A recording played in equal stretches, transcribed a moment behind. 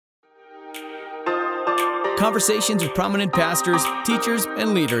conversations with prominent pastors, teachers,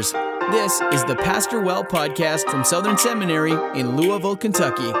 and leaders. This is the Pastor Well podcast from Southern Seminary in Louisville,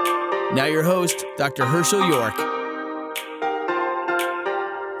 Kentucky. Now your host, Dr. Herschel York.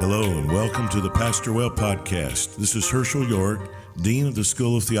 Hello and welcome to the Pastor Well podcast. This is Herschel York, Dean of the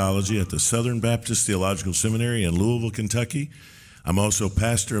School of Theology at the Southern Baptist Theological Seminary in Louisville, Kentucky. I'm also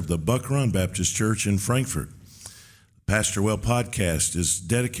pastor of the Buck Run Baptist Church in Frankfort. Pastor Well podcast is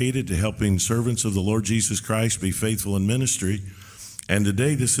dedicated to helping servants of the Lord Jesus Christ be faithful in ministry. And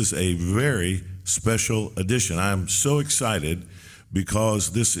today this is a very special edition. I'm so excited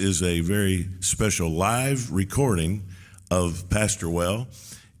because this is a very special live recording of Pastor Well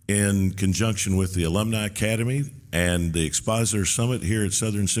in conjunction with the Alumni Academy and the Expositor Summit here at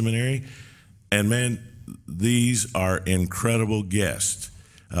Southern Seminary. And man, these are incredible guests.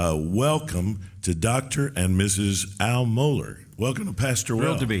 Welcome to Dr. and Mrs. Al Mohler. Welcome to Pastor Well.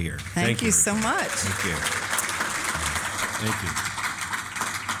 Thrilled to be here. Thank you so much. Thank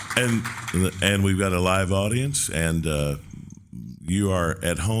you. And we've got a live audience, and you are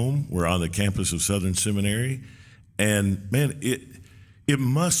at home. We're on the campus of Southern Seminary, and man, it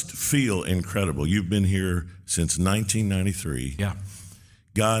must feel incredible. You've been here since 1993. Yeah.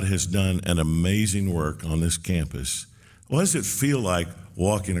 God has done an amazing work on this campus. What does it feel like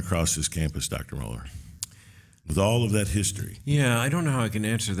walking across this campus, Dr. Mohler, with all of that history? Yeah, I don't know how I can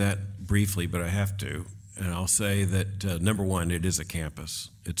answer that briefly, but I have to. And I'll say that, number one, it is a campus.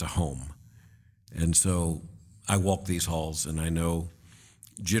 It's a home. And so I walk these halls, and I know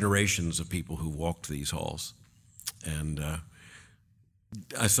generations of people who walked these halls. And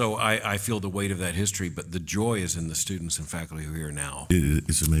so I feel the weight of that history, but the joy is in the students and faculty who are here now.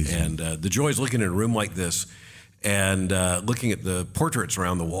 It's amazing. And the joy is looking at a room like this and looking at the portraits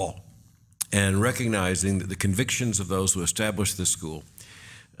around the wall and recognizing that the convictions of those who established this school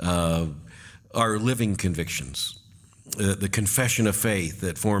are living convictions. The confession of faith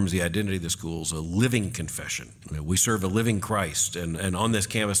that forms the identity of the school is a living confession. We serve a living Christ, and on this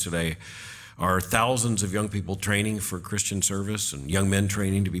campus today are thousands of young people training for Christian service and young men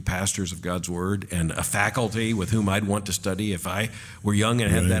training to be pastors of God's Word, and a faculty with whom I'd want to study if I were young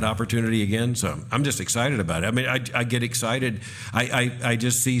and had that opportunity again. So I'm just excited about it. I mean, I get excited. I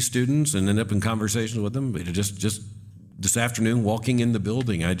just see students and end up in conversations with them. Just this afternoon, walking in the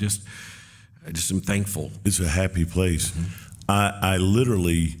building, I just am thankful. It's a happy place. Mm-hmm. I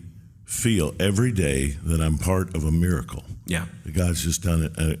literally feel every day that I'm part of a miracle. Yeah. God's just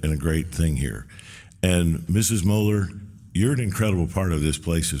done a great thing here. And Mrs. Mohler, you're an incredible part of this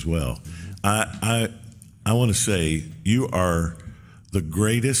place as well. I want to say you are the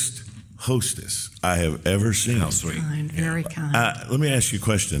greatest hostess I have ever seen. How sweet. Kind, very kind. Let me ask you a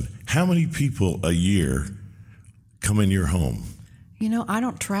question. How many people a year come in your home? You know, I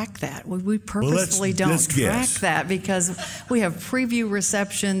don't track that. We purposefully don't track guess. that because we have preview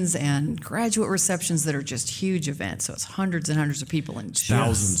receptions and graduate receptions that are just huge events. So it's hundreds and hundreds of people and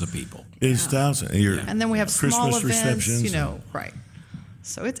thousands of people. It's thousands. And then we have Christmas small events, receptions. you know, right.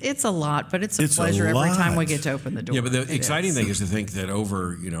 So it's a lot, but it's a pleasure every time we get to open the door. Yeah, but the exciting thing is to think that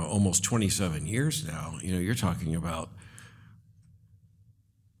over, almost 27 years now, you're talking about,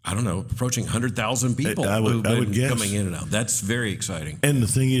 I don't know, approaching 100,000 people who've been coming in and out. That's very exciting. And the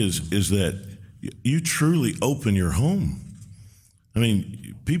thing is that you truly open your home. I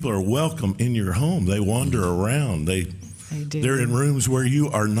mean, people are welcome in your home. They wander around. They do. They're in rooms where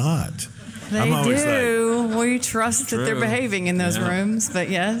you are not. They do. We trust that they're behaving in those rooms, but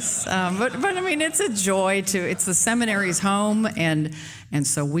yes. But I mean, it's a joy it's the seminary's home, and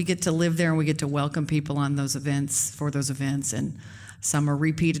so we get to live there and we get to welcome people on those events, and some are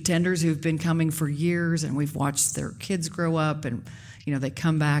repeat attenders who've been coming for years, and we've watched their kids grow up, and they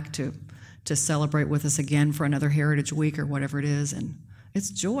come back to celebrate with us again for another Heritage Week or whatever it is, and it's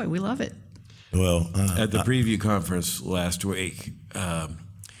joy. We love it. Well, at the preview conference last week,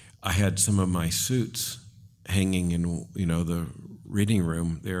 I had some of my suits hanging in the reading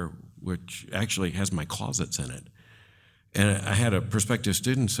room there, which actually has my closets in it, and I had a prospective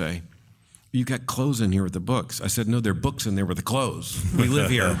student say, "You got clothes in here with the books." I said, "No, there are books in there with the clothes. We live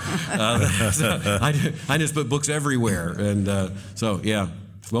here." So I just put books everywhere. And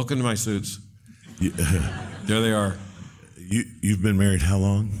welcome to my suits. There they are. You've been married how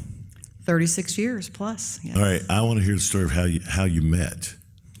long? 36 years plus. Yes. All right, I want to hear the story of how you met.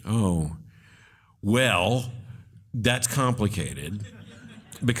 Oh, well, that's complicated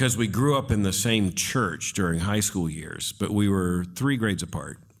because we grew up in the same church during high school years, but we were 3 grades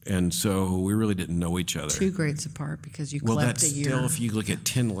apart. And so we really didn't know each other. 2 grades apart because you well, cleft that's a year. still, if you look at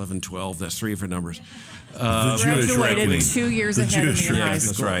 10, 11, 12, that's 3 different numbers. The Jewish graduated reckoning. 2 years ahead of me in high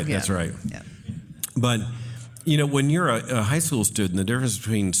school. That's right. Yeah. That's right. Yeah. But When you're a high school student, the difference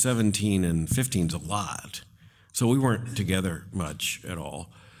between 17 and 15 is a lot. So we weren't together much at all.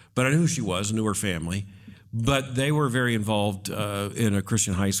 But I knew who she was, knew her family. But they were very involved in a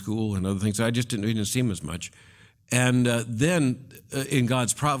Christian high school and other things. I just didn't see them as much. And then, in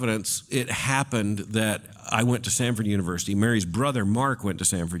God's providence, it happened that I went to Samford University. Mary's brother, Mark, went to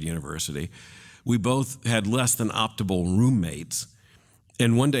Samford University. We both had less than optimal roommates.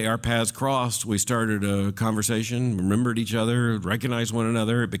 And one day our paths crossed. We started a conversation, remembered each other, recognized one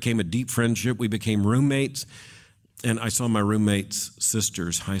another. It became a deep friendship. We became roommates. And I saw my roommate's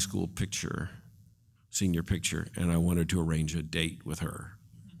sister's high school picture, senior picture, and I wanted to arrange a date with her.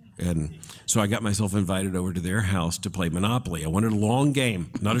 And so I got myself invited over to their house to play Monopoly. I wanted a long game,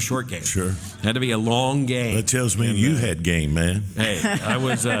 not a short game. Sure. It had to be a long game. That tells me you had game, man. Hey, I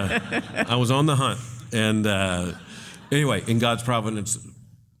was on the hunt. And anyway, in God's providence,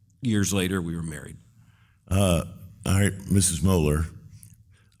 years later, we were married. All right, Mrs. Moeller,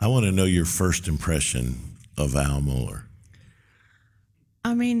 I want to know your first impression of Al Moeller.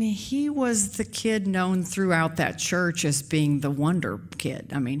 I mean, he was the kid known throughout that church as being the wonder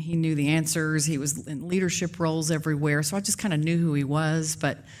kid. I mean, he knew the answers. He was in leadership roles everywhere. So I just kind of knew who he was.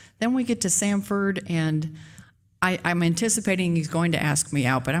 But then we get to Samford, and I'm anticipating he's going to ask me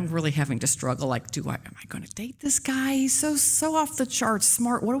out, but I'm really having to struggle. Like, am I going to date this guy? He's so off the charts,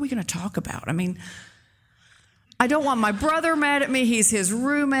 smart. What are we going to talk about? I mean, I don't want my brother mad at me. He's his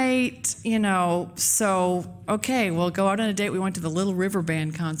roommate, So, okay, we'll go out on a date. We went to the Little River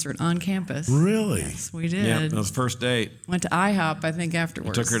Band concert on campus. Really? Yes, we did. Yeah, that was the first date. Went to IHOP, I think,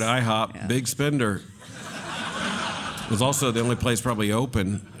 afterwards. Took her to IHOP, Yeah. big spender. It was also the only place probably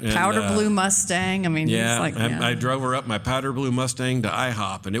open. And, Powder blue Mustang. I mean, yeah, he's like, I drove her up my powder blue Mustang to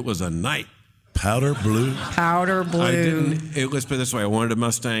IHOP, and it was a night. Powder blue? Powder blue. Let's put it this way. I wanted a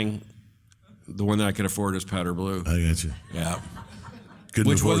Mustang. The one that I could afford is powder blue. I got you. Yeah. Couldn't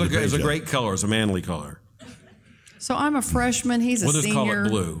Which was afford the paint a job. great color. It was a manly color. So I'm a freshman. He's a We'll just senior. call it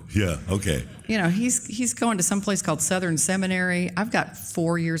blue. Yeah, okay. He's going to some place called Southern Seminary. I've got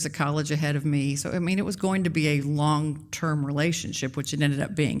 4 years of college ahead of me. So, I mean, it was going to be a long-term relationship, which it ended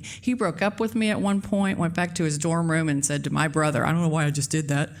up being. He broke up with me at one point, went back to his dorm room and said to my brother, I don't know why I just did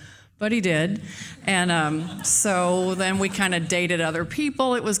that, but he did. And so then we kind of dated other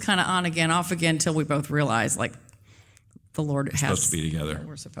people. It was kind of on again, off again, until we both realized, like, the Lord has... supposed to be together.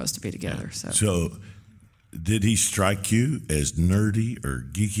 We're supposed to be together, so... So, did he strike you as nerdy or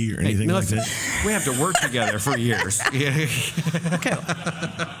geeky or anything like that? We have to work together for years. Okay,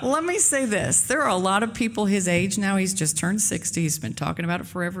 let me say this. There are a lot of people his age now. He's just turned 60. He's been talking about it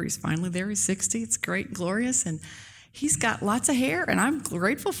forever. He's finally there. He's 60. It's great and glorious. And he's got lots of hair, and I'm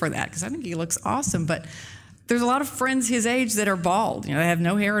grateful for that because I think he looks awesome. But there's a lot of friends his age that are bald. They have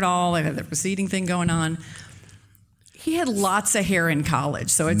no hair at all. They have the receding thing going on. He had lots of hair in college,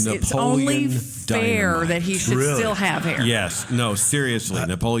 so it's only fair Dynamite. that he should Really? still have hair. Yes. No, seriously.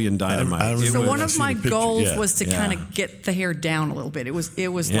 Napoleon Dynamite. I It remember So was- one I've of seen my the picture, goals yeah. was to kind of get the hair down a little bit. It was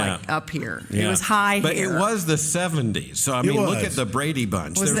Yeah. like up here. It Yeah. was high but hair. it was the 70s. So, I mean, look was. at the Brady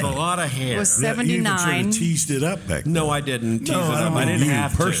Bunch. Was There's it- a lot of hair. it was Now, you even 79. teased it up back then. No, I didn't tease No, it I up. don't I didn't mean you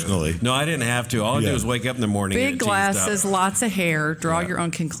have to. personally. No, I didn't have to. All I Yeah. do is wake up in the morning and Big get teased up. glasses, lots of hair. Draw your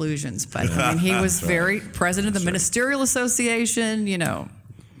own conclusions. But I mean, he was very president of the Ministerial Association.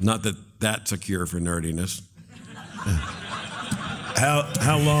 Not that that's a cure for nerdiness.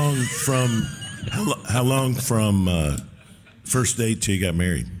 How long from first date till you got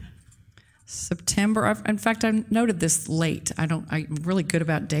married? September. In fact, I noted this late. I'm really good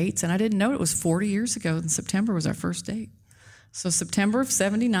about dates, and I didn't know it was 40 years ago. And September was our first date. So September of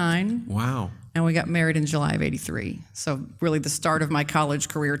 '79. Wow. And we got married in July of '83. So really the start of my college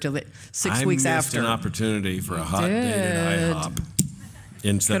career till 6 weeks I missed after. an opportunity for a hot date did. at IHOP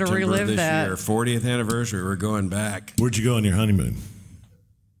in September of relived this that. year. 40th anniversary. We're going back. Where'd you go on your honeymoon?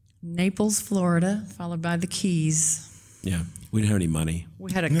 Naples, Florida, followed by the Keys. Yeah. We didn't have any money.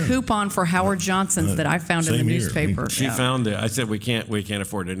 We had a coupon for Howard Johnson's that I found in the Same here. newspaper. She Yeah. found it. I said we can't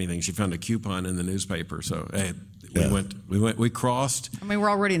afford anything. She found a coupon in the newspaper. So hey, we crossed. I mean, we're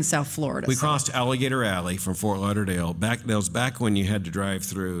already in South Florida. We so- crossed Alligator Alley from Fort Lauderdale. That was back when you had to drive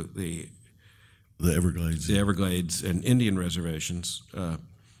through the The Everglades. and Indian reservations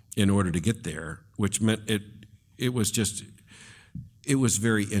in order to get there, which meant it was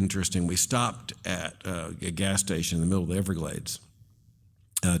very interesting. We stopped at a gas station in the middle of the Everglades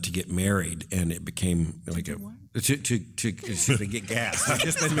to get married, and it became like to get gas. We've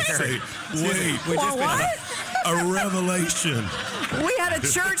just been married. A revelation. We had a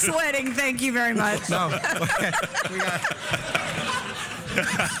church wedding. Thank you very much. No,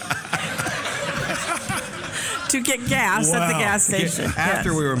 to get gas at the gas station.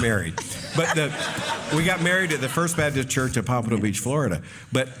 After we were married. But we got married at the First Baptist Church at Pompano Beach, Florida.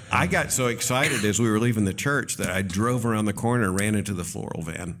 But I got so excited as we were leaving the church that I drove around the corner and ran into the floral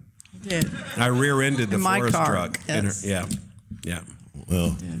van. Yeah. I rear-ended the florist truck. Yes. Yeah.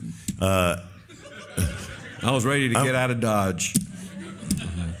 Well, I was ready to get out of Dodge.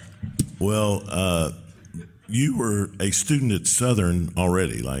 Well, you were a student at Southern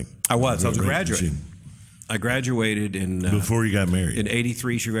already, like I was a graduate. I graduated in before you got married. In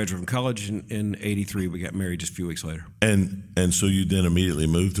 '83, she graduated from college. In '83, we got married just a few weeks later. And so you then immediately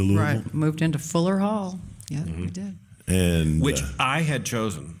moved to Louisville? Right, moved into Fuller Hall. Yeah, we did. And which I had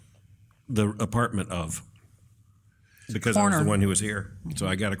chosen the apartment of because I was the one who was here. So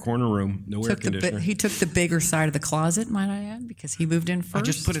I got a corner room, no air conditioner. He took the bigger side of the closet, might I add, because he moved in first. I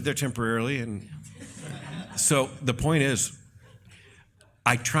just put it there temporarily, and so the point is,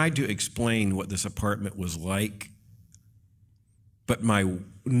 I tried to explain what this apartment was like, but my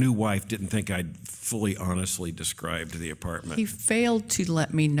new wife didn't think I'd fully honestly described the apartment. He failed to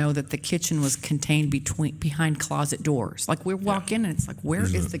let me know that the kitchen was contained behind closet doors. Like we walk in and it's like, where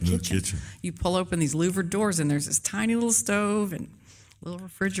is the kitchen? You pull open these louvered doors and there's this tiny little stove and little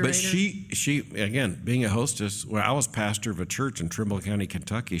refrigerator. But she again, being a hostess, well, I was pastor of a church in Trimble County,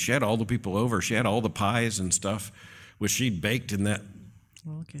 Kentucky. She had all the people over. She had all the pies and stuff, which she'd baked in that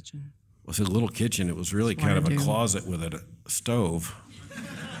little kitchen. Well, it's a little kitchen. It was really kind of a closet with a stove.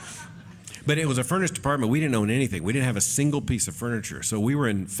 But it was a furnished apartment. We didn't own anything. We didn't have a single piece of furniture. So we were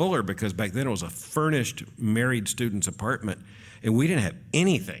in Fuller because back then it was a furnished married student's apartment, and we didn't have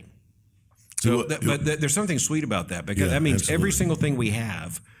anything. So, but there's something sweet about that because that means every single thing we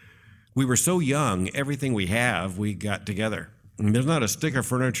have, we were so young, everything we have, we got together. And there's not a stick of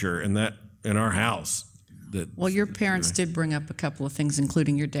furniture in our house. Well, your parents did bring up a couple of things,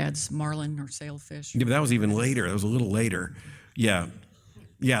 including your dad's marlin or sailfish. Yeah, but that was even later. That was a little later. Yeah.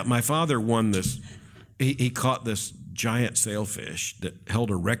 Yeah, my father won this. He caught this giant sailfish that held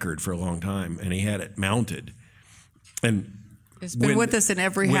a record for a long time, and he had it mounted. And it's been with us in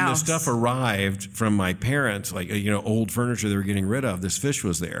every house. When the stuff arrived from my parents, like old furniture they were getting rid of, this fish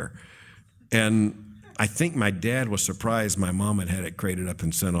was there. And I think my dad was surprised my mom had it crated up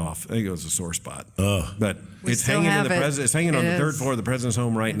and sent off. I think it was a sore spot. But it's hanging on the third floor of the president's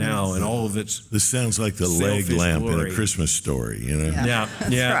home right now, and all of its. This sounds like the leg lamp in A Christmas Story, Yeah,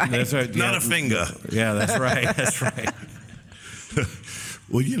 that's right. Not a finger. Yeah, that's right. That's right.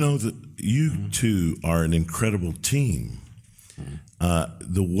 Well, you two are an incredible team.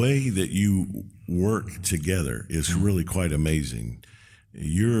 The way that you work together is really quite amazing.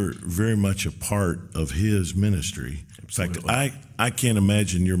 You're very much a part of his ministry. Absolutely. In fact, I can't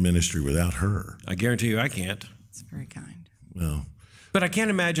imagine your ministry without her. I guarantee you I can't. It's very kind. Well, but I can't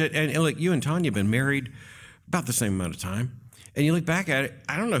imagine, and like you and Tanya have been married about the same amount of time, and you look back at it,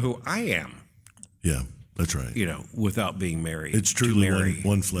 I don't know who I am. Yeah, that's right. Without being married. It's truly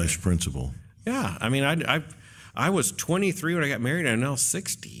one flesh principle. Yeah, I mean, I was 23 when I got married, and I'm now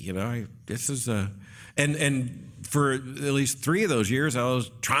 60. And for at least 3 of those years, I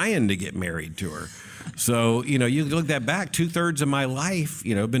was trying to get married to her. So, you look that back, 2/3 of my life,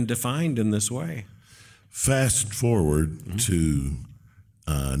 been defined in this way. Fast forward to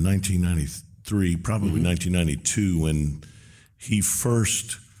 1993, probably 1992, when he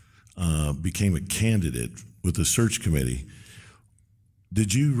first became a candidate with the search committee.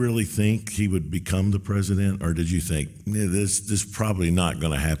 Did you really think he would become the president, or did you think this is probably not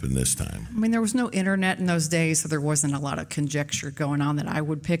going to happen this time? I mean, there was no internet in those days, so there wasn't a lot of conjecture going on that I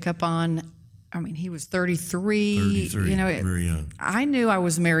would pick up on. I mean, he was 33. Very young. I knew I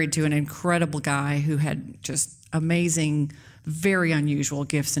was married to an incredible guy who had just amazing, very unusual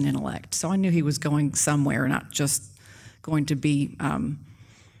gifts and intellect. So I knew he was going somewhere, not just going to be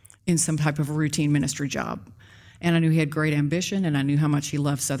in some type of a routine ministry job. And I knew he had great ambition, and I knew how much he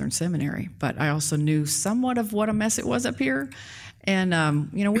loved Southern Seminary. But I also knew somewhat of what a mess it was up here.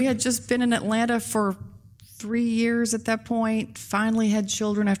 And, we had just been in Atlanta for 3 years at that point, finally had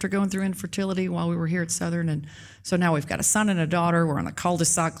children after going through infertility while we were here at Southern. And so now we've got a son and a daughter. We're on a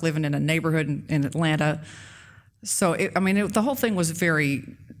cul-de-sac living in a neighborhood in Atlanta. So, the whole thing was very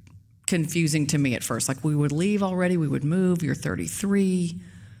confusing to me at first. Like, we would leave already, we would move, you're 33.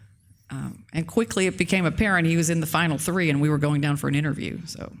 And quickly it became apparent he was in the final 3 and we were going down for an interview.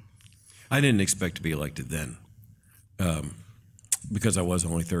 So I didn't expect to be elected then because I was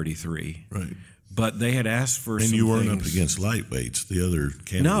only 33. Right. But they had asked for and some you weren't things. up against lightweights, the other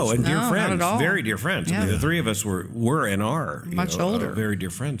candidates. No, and dear No, friends, not at all. very dear friends. Yeah. I mean, the 3 of us were and are Much older. very dear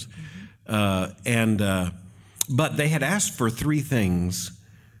friends. But they had asked for 3 things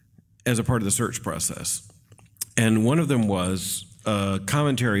as a part of the search process. And one of them was a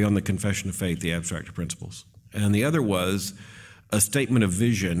commentary on the Confession of Faith, the Abstract of Principles. And the other was a statement of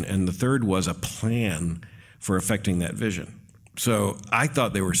vision. And the third was a plan for effecting that vision. So I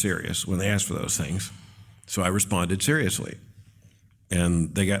thought they were serious when they asked for those things. So I responded seriously.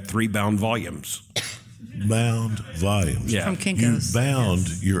 And they got 3 bound volumes. Bound volumes. Yeah. From Kinko's. You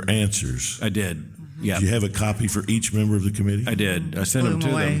bound your answers. I did. Yeah. Do you have a copy for each member of the committee? I did. I sent Blew them to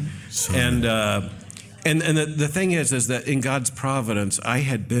them away. them. And the thing is that in God's providence, I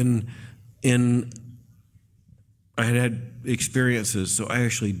had had experiences, so I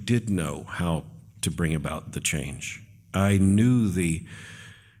actually did know how to bring about the change. I knew the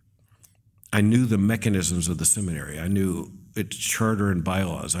mechanisms of the seminary. I knew its charter and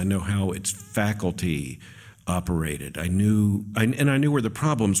bylaws. I know how its faculty operated. I knew where the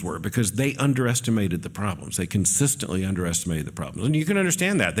problems were because they underestimated the problems. They consistently underestimated the problems. And you can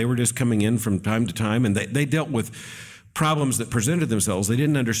understand that. They were just coming in from time to time, and they dealt with problems that presented themselves. They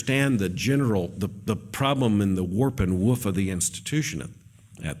didn't understand the problem in the warp and woof of the institution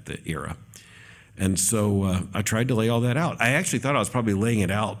at the era. And so I tried to lay all that out. I actually thought I was probably laying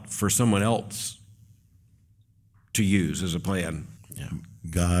it out for someone else to use as a plan. Yeah.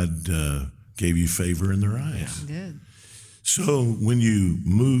 God gave you favor in their eyes. He did. So when you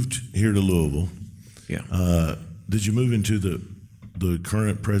moved here to Louisville, did you move into the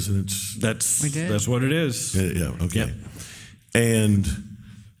current president's? That's We did. That's what it is. Yeah, okay. Yep. And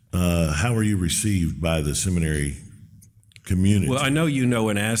how were you received by the seminary community? Well, I know you know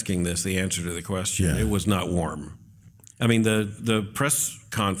in asking this the answer to the question. Yeah. It was not warm. I mean, the press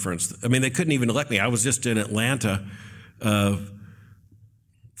conference, I mean, they couldn't even elect me. I was just in Atlanta,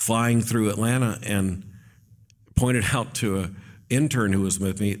 flying through Atlanta, and pointed out to an intern who was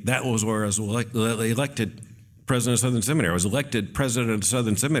with me, that was where I was elected president of Southern Seminary. I was elected president of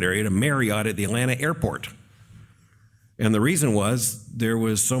Southern Seminary at a Marriott at the Atlanta airport. And the reason was there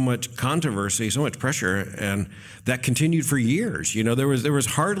was so much controversy, so much pressure, and that continued for years. You know, there was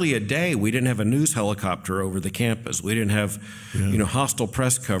hardly a day we didn't have a news helicopter over the campus. We didn't have, hostile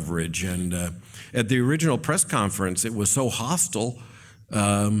press coverage. And at the original press conference, it was so hostile,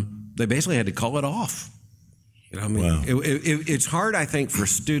 they basically had to call it off. You know, I mean, Wow. it's hard, I think, for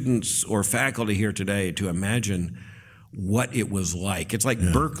students or faculty here today to imagine what it was like. It's like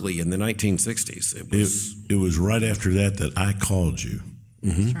Berkeley in the 1960s. It was right after that I called you.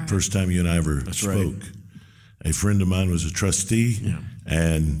 Right. First time you and I ever spoke. right. A friend of mine was a trustee,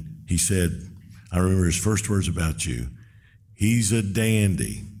 and he said, I remember his first words about you. He's a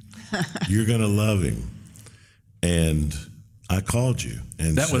dandy. You're going to love him. And I called you.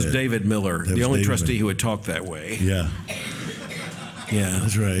 And That was said- David Miller, That the was only David trustee Miller. who would talk that way. Yeah, Yeah,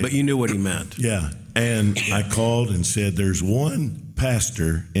 that's right. But you knew what he meant. yeah. And I called and said, there's one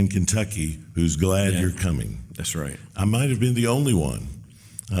pastor in Kentucky who's glad you're coming. That's right. I might have been the only one,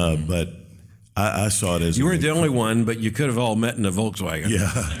 but I saw it as You weren't the only one, but you could have all met in a Volkswagen.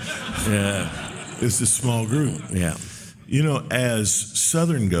 Yeah, Yeah. it's a small group. Yeah. You know, as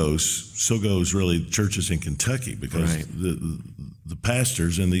Southern goes, so goes really churches in Kentucky because Right. the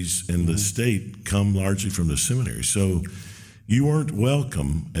pastors in the state come largely from the seminary. So you weren't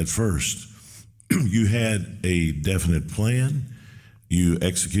welcome at first. You had a definite plan. You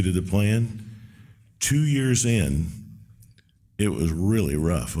executed the plan. 2 years in, it was really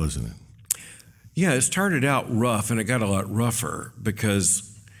rough, wasn't it? Yeah, it started out rough, and it got a lot rougher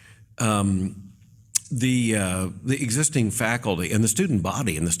because the existing faculty and the student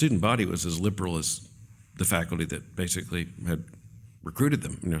body was as liberal as the faculty that basically had recruited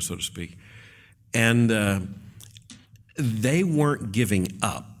them, so to speak. And they weren't giving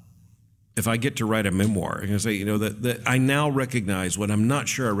up. If I get to write a memoir, I'm going to say, that I now recognize what I'm not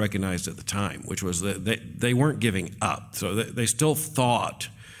sure I recognized at the time, which was that they weren't giving up. So they still thought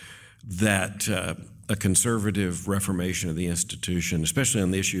that a conservative reformation of the institution, especially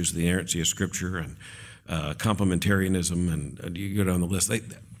on the issues of the inerrancy of Scripture and complementarianism, and you go down the list,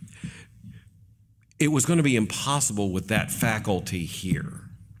 it was going to be impossible with that faculty here.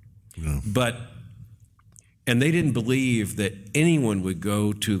 Yeah. And they didn't believe that anyone would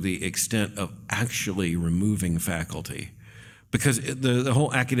go to the extent of actually removing faculty because the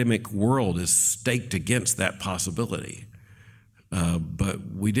whole academic world is staked against that possibility. But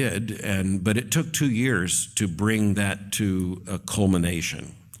we did, but it took 2 years to bring that to a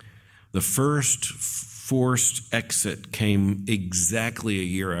culmination. The first forced exit came exactly a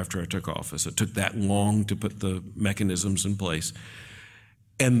year after I took office. It took that long to put the mechanisms in place.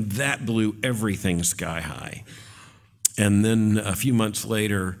 And that blew everything sky high. And then a few months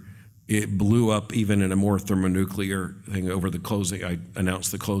later, it blew up even in a more thermonuclear thing over the closing. I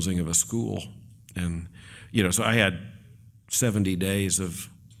announced the closing of a school And, so I had 70 days of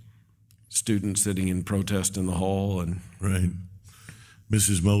students sitting in protest in the hall. And Right.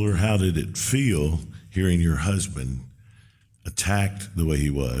 Mrs. Moeller, how did it feel hearing your husband attacked the way he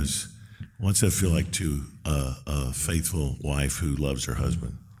was? What's that feel like to a faithful wife who loves her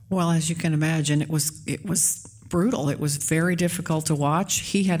husband? Well, as you can imagine, it was brutal. It was very difficult to watch.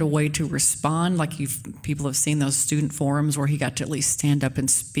 He had a way to respond, like people have seen those student forums where he got to at least stand up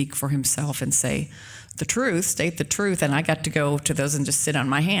and speak for himself and say the truth, state the truth. And I got to go to those and just sit on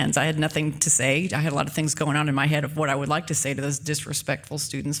my hands. I had nothing to say. I had a lot of things going on in my head of what I would like to say to those disrespectful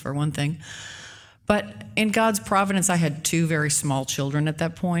students, for one thing. But in God's providence, I had 2 very small children at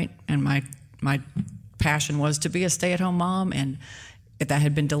that point, and my passion was to be a stay-at-home mom, and if that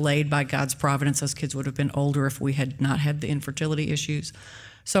had been delayed by God's providence, those kids would have been older if we had not had the infertility issues.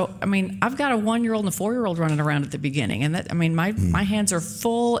 So, I've got a 1-year-old and a 4-year-old running around at the beginning, and my hands are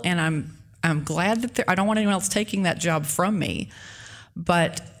full, and I'm glad that I don't want anyone else taking that job from me,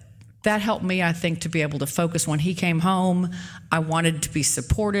 but that helped me, I think, to be able to focus. When he came home, I wanted to be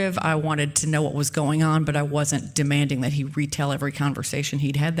supportive. I wanted to know what was going on, but I wasn't demanding that he retell every conversation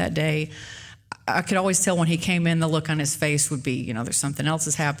he'd had that day. I could always tell when he came in, the look on his face would be, there's something else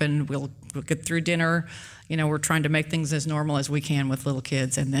has happened. We'll get through dinner. We're trying to make things as normal as we can with little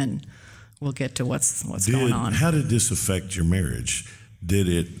kids, and then we'll get to what's going on. How did this affect your marriage? Did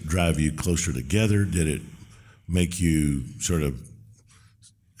it drive you closer together? Did it make you sort of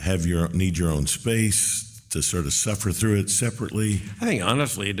need your own space to sort of suffer through it separately? I think,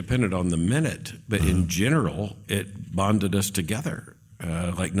 honestly, it depended on the minute, but in general, it bonded us together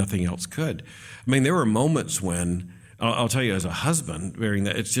like nothing else could. There were moments when, I'll tell you, as a husband,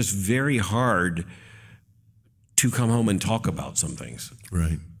 it's just very hard to come home and talk about some things.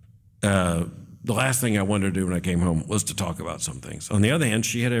 Right. The last thing I wanted to do when I came home was to talk about some things. On the other hand,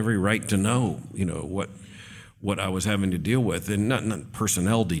 she had every right to know, what I was having to deal with, and not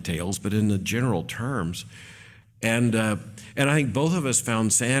personnel details, but in the general terms. And I think both of us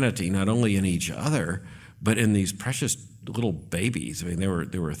found sanity not only in each other, but in these precious little babies. There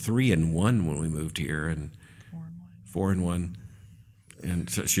were 3 and 1 when we moved here, and 4 and 1, and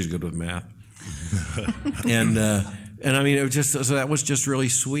so she's good with math. and it was just, so that was just really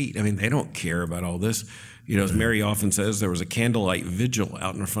sweet. They don't care about all this. As Mary often says, there was a candlelight vigil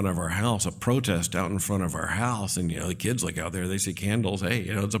out in front of our house, a protest out in front of our house, and the kids look out there, they see candles. Hey,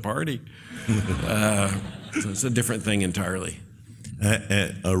 it's a party. So it's a different thing entirely.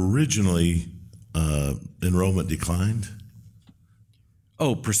 Originally, enrollment declined?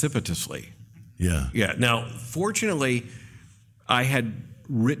 Oh, precipitously. Yeah. Yeah. Now, fortunately, I had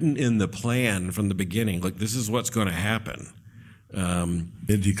written in the plan from the beginning, this is what's going to happen.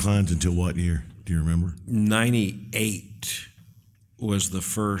 It declined until what year? Do you remember? 98 was the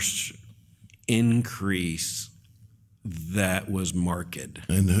first increase that was marked.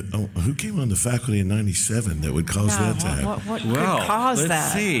 And who came on the faculty in 97 that would cause that to happen? What could cause that?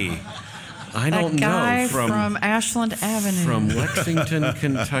 Let's see. I don't guy know. From Ashland Avenue. From Lexington,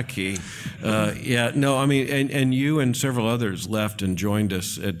 Kentucky. And you and several others left and joined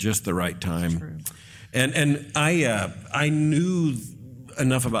us at just the right time. True. And I knew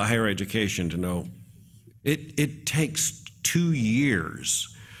enough about higher education to know it takes 2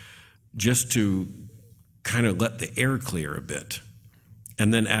 years just to kind of let the air clear a bit,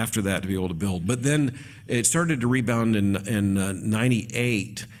 and then after that to be able to build. But then it started to rebound in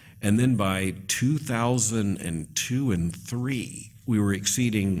 98, and then by 2002 and 3, we were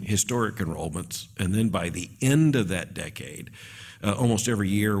exceeding historic enrollments, and then by the end of that decade, almost every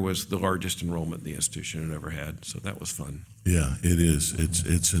year was the largest enrollment the institution had ever had. So that was fun. Yeah, it is.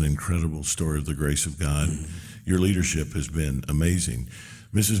 It's an incredible story of the grace of God. Your leadership has been amazing.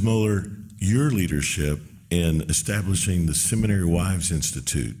 Mrs. Moeller, your leadership in establishing the Seminary Wives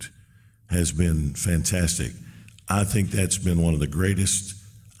Institute has been fantastic. I think that's been one of the greatest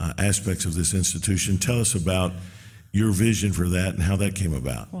aspects of this institution. Tell us about your vision for that and how that came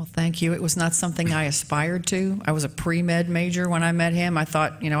about. Well, thank you. It was not something I aspired to. I was a pre-med major when I met him. I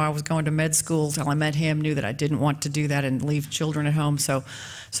thought, I was going to med school till I met him, knew that I didn't want to do that and leave children at home. So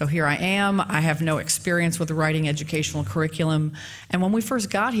here I am. I have no experience with writing educational curriculum. And when we first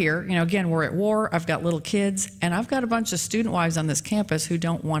got here, again, we're at war. I've got little kids, and I've got a bunch of student wives on this campus who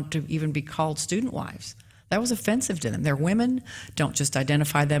don't want to even be called student wives. That was offensive to them. They're women. Don't just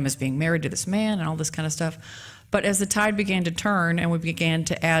identify them as being married to this man and all this kind of stuff. But as the tide began to turn and we began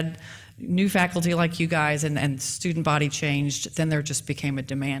to add new faculty like you guys and student body changed, then there just became a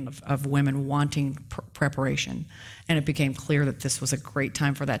demand of women wanting preparation. And it became clear that this was a great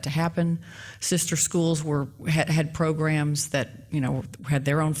time for that to happen. Sister schools had programs that, had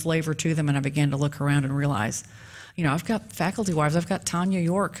their own flavor to them, and I began to look around and realize, I've got faculty wives. I've got Tanya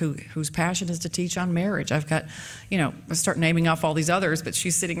York, whose passion is to teach on marriage. I've got, I start naming off all these others, but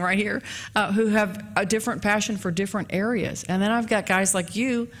she's sitting right here, who have a different passion for different areas. And then I've got guys like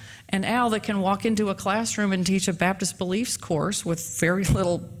you and Al that can walk into a classroom and teach a Baptist beliefs course with very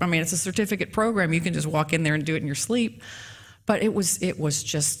little. It's a certificate program. You can just walk in there and do it in your sleep. But it was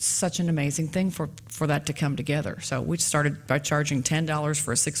just such an amazing thing for that to come together. So we started by charging $10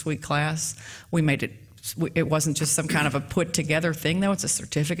 for a 6-week class. We made it wasn't just some kind of a put together thing, though. It's a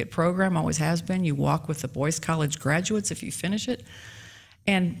certificate program, always has been. You walk with the Boyce College graduates if you finish it.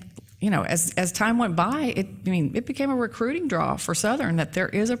 And, as time went by, it became a recruiting draw for Southern, that there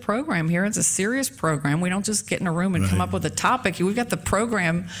is a program here. It's a serious program. We don't just get in a room and come up with a topic. We've got the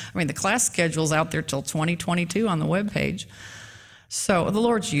program, the class schedule's out there till 2022 on the webpage. So the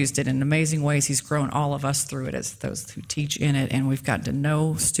Lord's used it in amazing ways. He's grown all of us through it as those who teach in it, and we've gotten to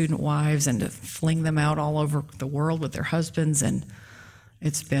know student wives and to fling them out all over the world with their husbands, and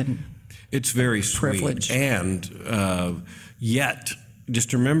it's very privilege. Sweet. And yet,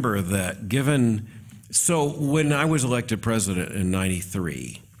 just remember that so when I was elected president in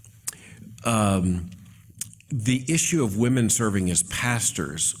 93, the issue of women serving as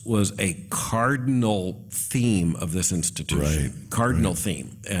pastors was a cardinal theme of this institution. Right. Cardinal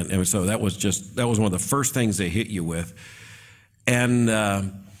theme. And so that was one of the first things they hit you with. And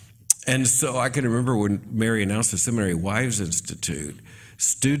so I can remember when Mary announced the Seminary Wives Institute,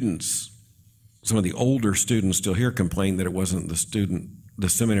 students, some of the older students still here complained that it wasn't the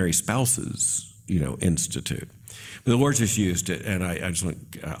seminary spouses, institute. But the Lord just used it, and I just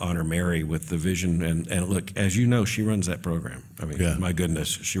want to honor Mary with the vision. And look, as you know, she runs that program. My goodness,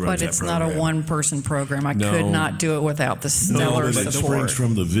 she runs that program. But it's not a one-person program. I could not do it without the stellar support. It springs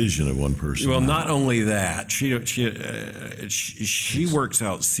from the vision of one person. Well, not only that, she works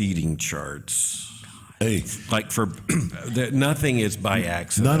out seating charts. Hey, like nothing is by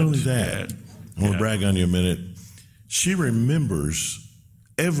accident. Not only that, I want to brag on you a minute. She remembers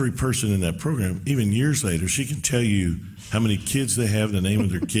every person in that program, even years later. She can tell you how many kids they have, the name of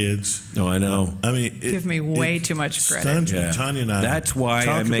their kids. Oh, I know. Give me way too much credit. Yeah. Tanya and I That's why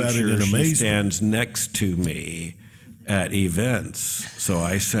I make sure she stands next to me at events, so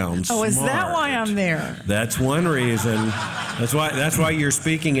I sound smart. Oh, is that why I'm there? That's one reason. That's why you're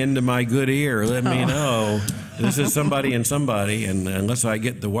speaking into my good ear. Let me know this is somebody and somebody, and unless I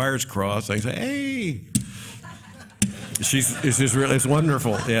get the wires crossed, I say, hey. It's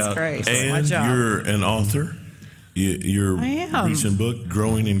wonderful. Yeah, it's great. And my job. You're an author. Your recent book,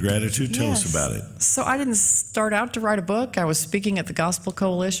 Growing in Gratitude. Tell us about it. So I didn't start out to write a book. I was speaking at the Gospel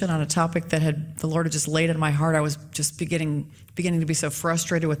Coalition on a topic that the Lord had just laid in my heart. I was just beginning to be so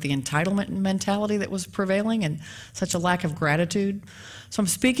frustrated with the entitlement mentality that was prevailing and such a lack of gratitude. So I'm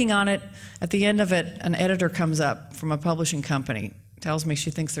speaking on it. At the end of it, an editor comes up from a publishing company, tells me she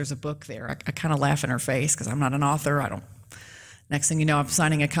thinks there's a book there. I kind of laugh in her face because I'm not an author. Next thing you know, I'm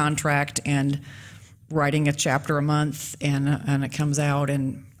signing a contract and writing a chapter a month, and it comes out.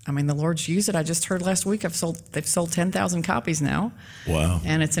 And the Lord's used it. I just heard last week they've sold 10,000 copies now. Wow!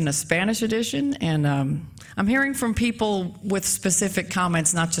 And it's in a Spanish edition. And I'm hearing from people with specific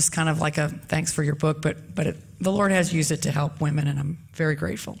comments, not just kind of like a thanks for your book, but the Lord has used it to help women, and I'm very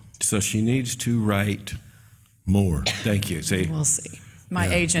grateful. So she needs to write more. Thank you. See, we'll see. My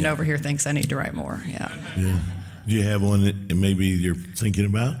agent over here thinks I need to write more. Yeah. Do you have one that maybe you're thinking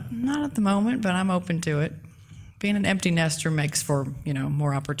about? Not at the moment, but I'm open to it. Being an empty nester makes for,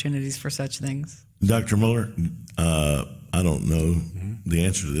 more opportunities for such things. Dr. Muller, I don't know the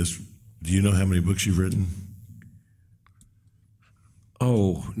answer to this. Do you know how many books you've written?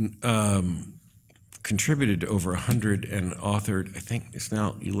 Contributed to over 100 and authored, I think it's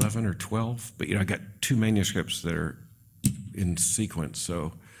now 11 or 12. But, I got 2 manuscripts that are in sequence,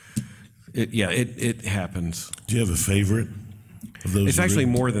 so... It happens. Do you have a favorite of those? It's actually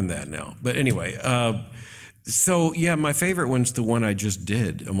more than that now. But anyway, my favorite one's the one I just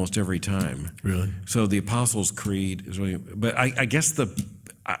did almost every time. Really? So the Apostles' Creed is really, but I guess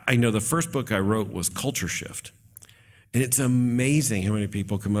I know the first book I wrote was Culture Shift. And it's amazing how many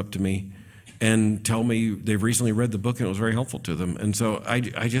people come up to me and tell me they've recently read the book and it was very helpful to them. And so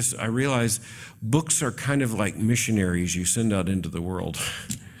I realize books are kind of like missionaries you send out into the world.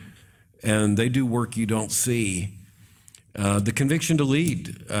 And they do work you don't see. The Conviction to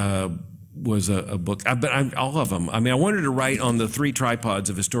Lead was a book, but all of them. I mean, I wanted to write on the 3 tripods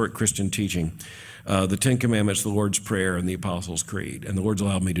of historic Christian teaching, the 10 Commandments, the Lord's Prayer, and the Apostles' Creed. And the Lord's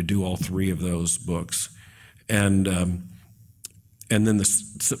allowed me to do all 3 of those books. And then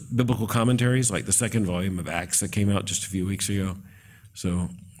the biblical commentaries, like the 2nd volume of Acts that came out just a few weeks ago. So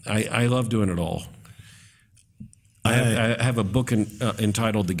I love doing it all. I have a book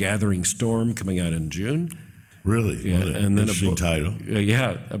entitled The Gathering Storm coming out in June. Really? Yeah, and then interesting title.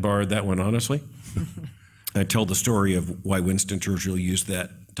 Yeah, I borrowed that one, honestly. I tell the story of why Winston Churchill used that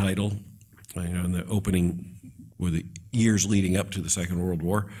title, in the opening, or the years leading up to the Second World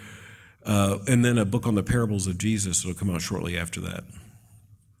War. And then a book on the parables of Jesus that'll come out shortly after that.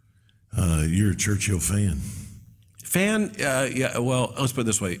 You're a Churchill fan. Yeah, well, let's put it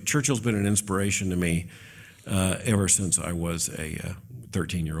this way. Churchill's been an inspiration to me ever since I was a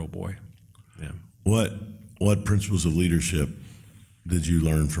 13-year-old boy. Yeah. What principles of leadership did you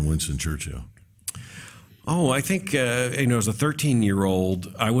learn from Winston Churchill? Oh, I think, as a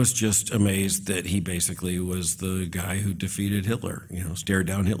 13-year-old, I was just amazed that he basically was the guy who defeated Hitler, stared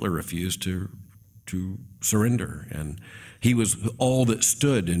down Hitler, refused to surrender. And he was all that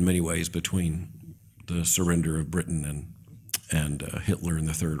stood in many ways between the surrender of Britain and Hitler and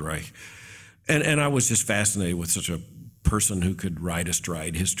the Third Reich. And I was just fascinated with such a person who could ride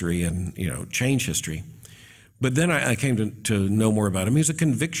astride history and, change history. But then I came to know more about him. He was a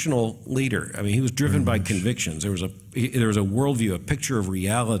convictional leader. I mean, he was driven by convictions. There was a worldview, a picture of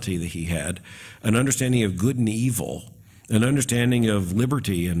reality that he had, an understanding of good and evil, an understanding of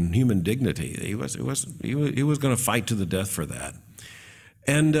liberty and human dignity. He was going to fight to the death for that.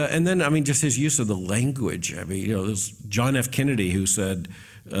 And then, just his use of the language. There's John F. Kennedy who said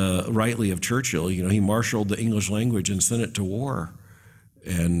rightly of Churchill, he marshaled the English language and sent it to war.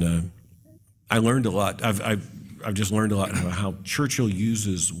 And I learned a lot. I've just learned a lot about how Churchill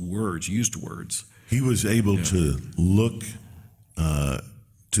used words. He was able to look to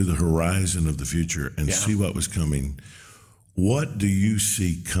the horizon of the future and see what was coming. What do you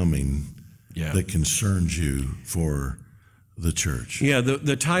see coming that concerns you for the church? Yeah,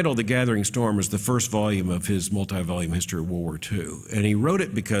 the title, The Gathering Storm, is the first volume of his multi-volume history of World War II. And he wrote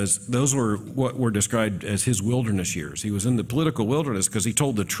it because those were what were described as his wilderness years. He was in the political wilderness because he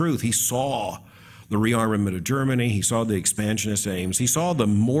told the truth. He saw the rearmament of Germany. He saw the expansionist aims. He saw the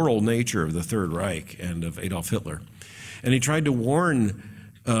moral nature of the Third Reich and of Adolf Hitler. And he tried to warn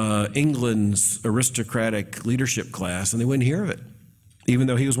England's aristocratic leadership class, and they wouldn't hear of it. Even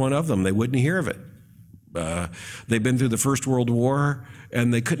though he was one of them, they wouldn't hear of it. They'd been through the First World War,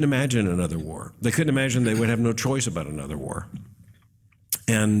 and they couldn't imagine another war. They couldn't imagine they would have no choice about another war.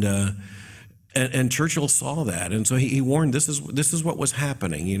 And Churchill saw that, and so he warned, this is what was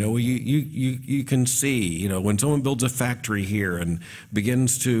happening. You can see, when someone builds a factory here and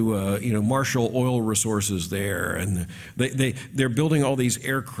begins to marshal oil resources there, and they're building all these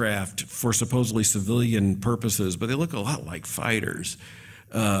aircraft for supposedly civilian purposes, but they look a lot like fighters.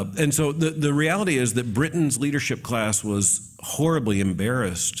 And so the reality is that Britain's leadership class was horribly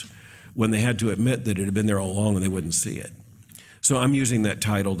embarrassed when they had to admit that it had been there all along and they wouldn't see it. So I'm using that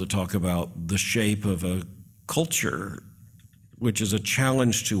title to talk about the shape of a culture, which is a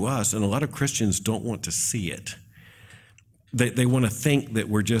challenge to us, and a lot of Christians don't want to see it. They want to think that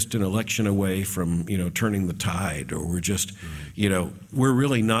we're just an election away from, turning the tide, or we're just, we're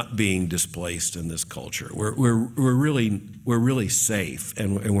really not being displaced in this culture. We're really safe,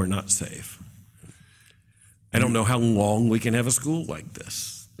 and we're not safe. I don't know how long we can have a school like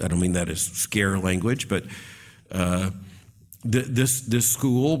this. I don't mean that as scare language, but this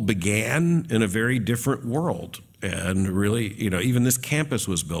school began in a very different world. And really, even this campus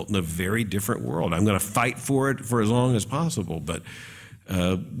was built in a very different world. I'm going to fight for it for as long as possible. But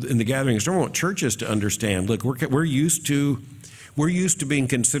in the Gathering Storm, I want churches to understand, look, we're used to being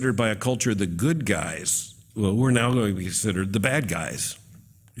considered by a culture the good guys. Well, we're now going to be considered the bad guys.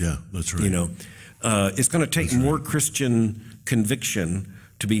 Yeah, that's right. It's going to take more Christian conviction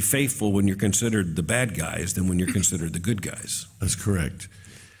to be faithful when you're considered the bad guys than when you're considered the good guys. That's correct.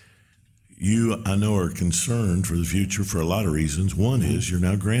 You, I know, are concerned for the future for a lot of reasons. One is you're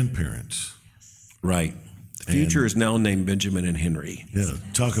now grandparents. Right. The future is now named Benjamin and Henry. Yeah.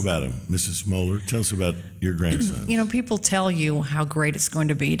 Talk about him, Mrs. Moeller. Tell us about your grandson. People tell you how great it's going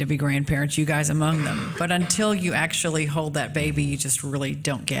to be grandparents, you guys among them. But until you actually hold that baby, you just really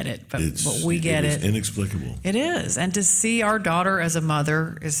don't get it. But we get it. It's inexplicable. It is. And to see our daughter as a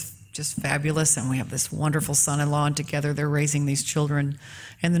mother is just fabulous, and we have this wonderful son-in-law, and together they're raising these children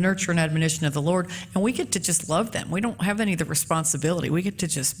in the nurture and admonition of the Lord, and we get to just love them. We don't have any of the responsibility. We get to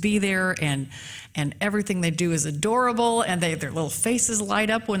just be there, and everything they do is adorable, and their little faces light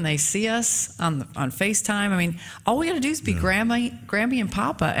up when they see us on FaceTime. I mean, all we got to do is be Grammy and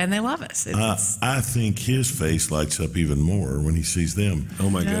Papa, and they love us. I think his face lights up even more when he sees them. Oh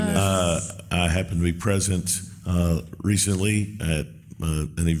my goodness! I happened to be present recently at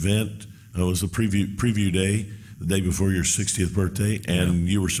an event. It was a preview day, the day before your 60th birthday, and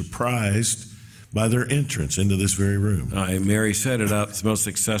you were surprised by their entrance into this very room. Mary set it up. It's the most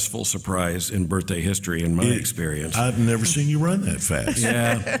successful surprise in birthday history in my experience. I've never seen you run that fast.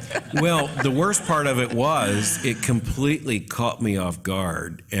 Yeah. Well, the worst part of it was it completely caught me off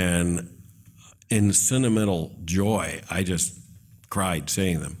guard, and in sentimental joy, I just cried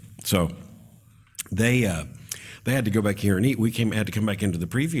seeing them. So they had to go back here and eat. We had to come back into the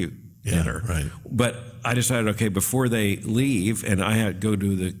preview dinner. Right. But I decided, okay, before they leave and I had to go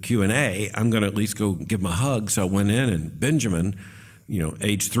do the Q&A, I'm going to at least go give them a hug. So I went in, and Benjamin,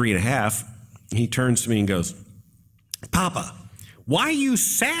 age 3.5, he turns to me and goes, "Papa, why are you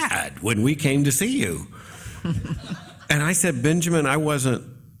sad when we came to see you?" And I said, "Benjamin, I wasn't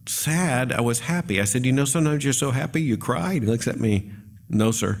sad. I was happy." I said, "Sometimes you're so happy you cried." He looks at me,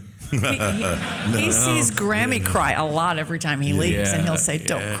 "No, sir." He sees Grammy cry a lot every time he leaves, and he'll say,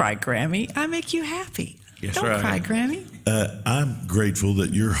 "Don't cry, Grammy. I make you happy. Yes, Don't cry, Grammy." I'm grateful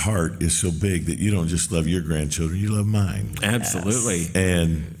that your heart is so big that you don't just love your grandchildren, you love mine. Absolutely. Yes.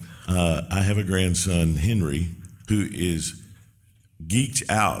 And I have a grandson, Henry, who is geeked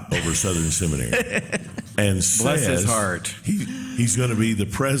out over Southern Seminary. And bless his heart. He's going to be the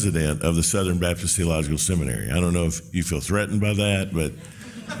president of the Southern Baptist Theological Seminary. I don't know if you feel threatened by that, but...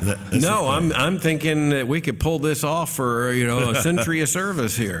 No, I'm thinking that we could pull this off for a century of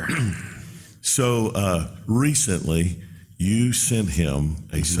service here. So recently, you sent him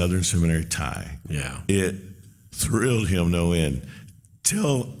a Southern Seminary tie. Yeah, it thrilled him no end.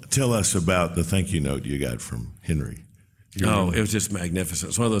 Tell us about the thank you note you got from Henry. It was just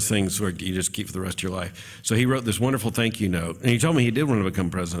magnificent. It's one of those things where you just keep for the rest of your life. So he wrote this wonderful thank you note, and he told me he did want to become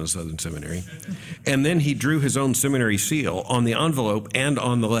president of Southern Seminary. And then he drew his own seminary seal on the envelope and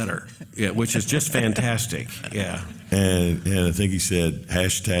on the letter, which is just fantastic. Yeah. And I think he said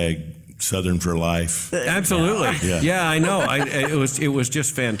 #Southern for life. Absolutely. Yeah, I know. It was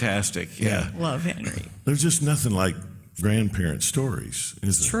just fantastic. Yeah. Love Henry. There's just nothing like grandparent stories,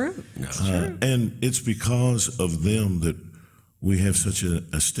 is it? True. No. True. And it's because of them that we have such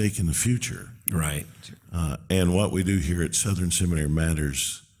a stake in the future. Right. And what we do here at Southern Seminary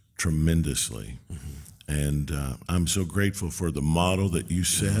matters tremendously. Mm-hmm. And I'm so grateful for the model that you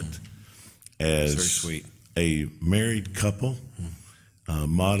set as very sweet. A married couple,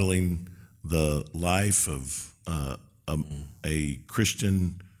 modeling the life of a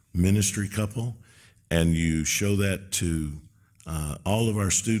Christian ministry couple. And you show that to all of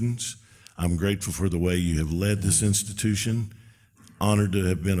our students. I'm grateful for the way you have led this institution, honored to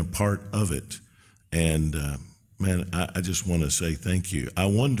have been a part of it. And man, I just want to say thank you. I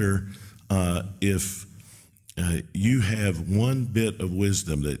wonder if you have one bit of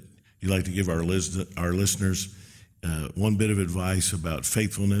wisdom that you'd like to give our listeners, one bit of advice about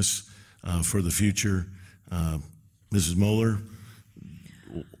faithfulness for the future. Mrs. Moeller?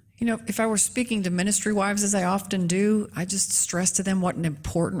 If I were speaking to ministry wives, as I often do, I just stress to them what an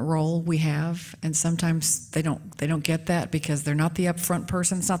important role we have. And sometimes they don't get that because they're not the upfront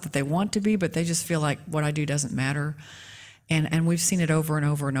person. It's not that they want to be, but they just feel like what I do doesn't matter. And we've seen it over and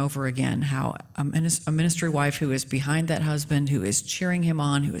over and over again, how a ministry wife who is behind that husband, who is cheering him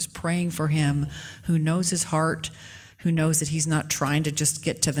on, who is praying for him, who knows his heart, who knows that he's not trying to just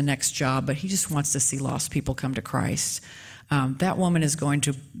get to the next job, but he just wants to see lost people come to Christ. That woman is going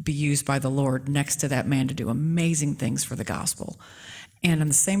to be used by the Lord next to that man to do amazing things for the gospel. And on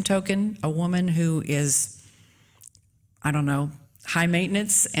the same token, a woman who is, high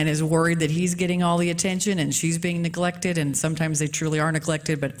maintenance and is worried that he's getting all the attention and she's being neglected, and sometimes they truly are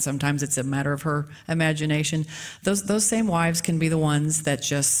neglected, but sometimes it's a matter of her imagination. Those same wives can be the ones that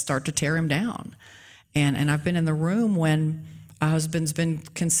just start to tear him down. And I've been in the room when a husband's been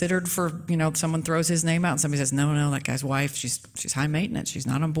considered for, someone throws his name out and somebody says, no, that guy's wife, she's high maintenance, she's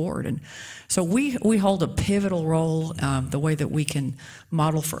not on board. And so we hold a pivotal role, the way that we can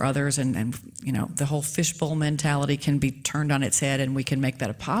model for others, and the whole fishbowl mentality can be turned on its head, and we can make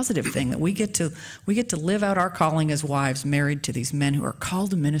that a positive thing, that we get to live out our calling as wives married to these men who are called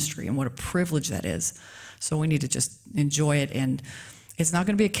to ministry, and what a privilege that is. So we need to just enjoy it, and it's not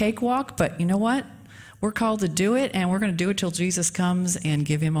going to be a cakewalk, but you know what? we're called to do it, and we're going to do it till Jesus comes and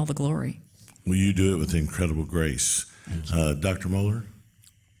give him all the glory. Well, you do it with incredible grace. Dr. Moeller?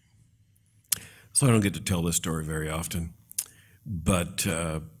 So I don't get to tell this story very often, but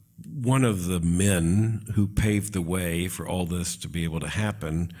one of the men who paved the way for all this to be able to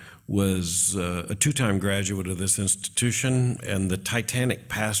happen was a two-time graduate of this institution and the Titanic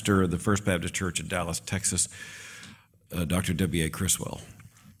pastor of the First Baptist Church in Dallas, Texas, Dr. W.A. Criswell.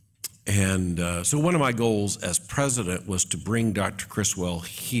 And so one of my goals as president was to bring Dr. Criswell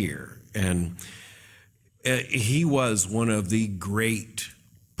here. And he was one of the great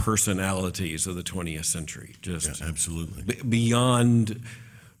personalities of the 20th century, just Yeah, absolutely. Beyond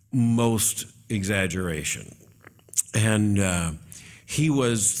most exaggeration. And he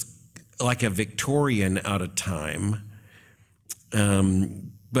was like a Victorian out of time.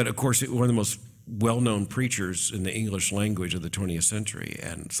 But of course, one of the most well-known preachers in the English language of the 20th century.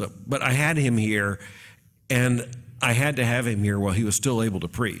 And so, but I had him here, and I had to have him here while he was still able to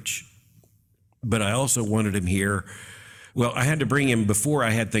preach. But I also wanted him here. Well, I had to bring him before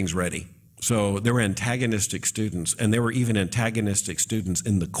I had things ready. So there were antagonistic students, and there were even antagonistic students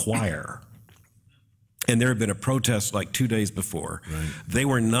in the choir. And there had been a protest like 2 days before. Right. They They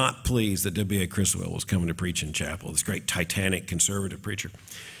were not pleased that W.A. Criswell was coming to preach in chapel, this great Titanic conservative preacher.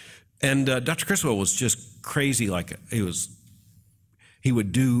 And Dr. Criswell was just crazy, he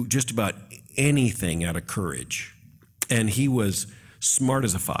would do just about anything out of courage. And he was smart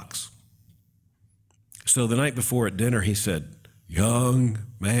as a fox. So the night before at dinner, he said, "Young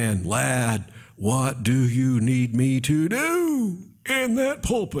man, lad, what do you need me to do in that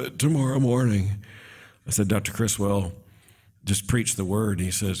pulpit tomorrow morning?" I said, "Dr. Criswell, just preach the word."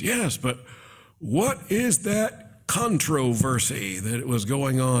 He says, "Yes, but what is that controversy that was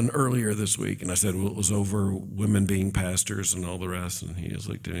going on earlier this week?" And I said, "Well, it was over women being pastors and all the rest." And he just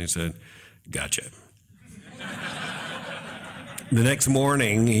looked at me and said, "Gotcha." The next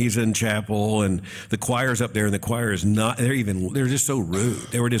morning, he's in chapel, and the choir's up there, and the choir is not, they're just so rude.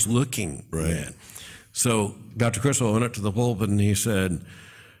 They were just looking bad. So Dr. Criswell went up to the pulpit, and he said,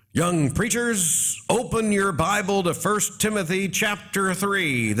 "Young preachers, open your Bible to 1 Timothy chapter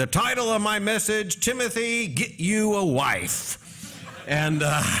 3. The title of my message, Timothy, Get You a Wife." And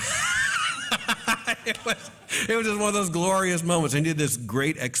it was just one of those glorious moments. He did this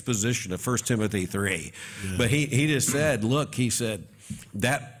great exposition of 1 Timothy 3. Yeah. But he just said, look, he said,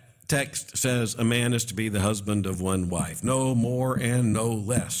 that text says a man is to be the husband of one wife, no more and no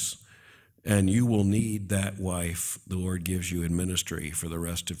less. And you will need that wife the Lord gives you in ministry for the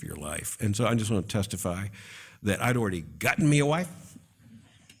rest of your life. And so I just want to testify that I'd already gotten me a wife,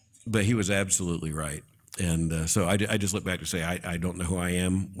 but he was absolutely right. And so I just look back to say, I don't know who I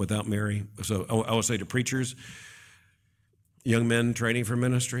am without Mary. So I will say to preachers, young men training for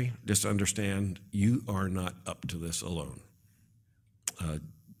ministry, just understand you are not up to this alone.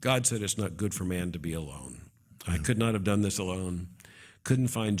 God said it's not good for man to be alone. I could not have done this alone. Couldn't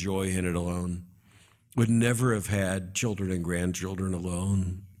find joy in it alone. Would never have had children and grandchildren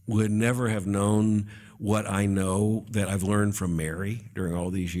alone. Would never have known what I know that I've learned from Mary during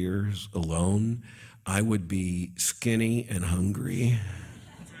all these years alone. I would be skinny and hungry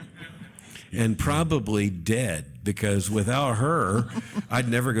and probably dead, because without her, I'd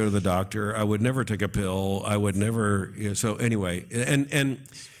never go to the doctor. I would never take a pill. I would never. So anyway, and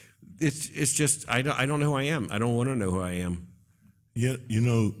it's just I don't know who I am. I don't want to know who I am. Yeah,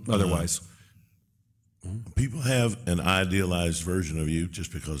 Otherwise, people have an idealized version of you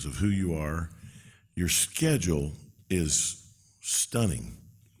just because of who you are. Your schedule is stunning.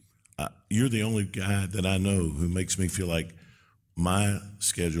 You're the only guy that I know who makes me feel like my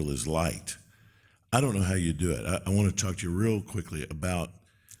schedule is light. I don't know how you do it. I want to talk to you real quickly about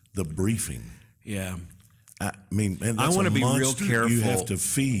the briefing. Yeah. I mean, man, that's I want to be real monster careful. You have to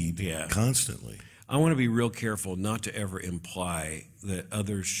feed constantly. I want to be real careful not to ever imply that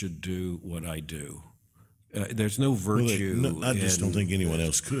others should do what I do. There's no virtue. I just don't think anyone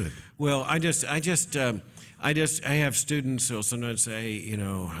else could. Well, I have students who'll sometimes say,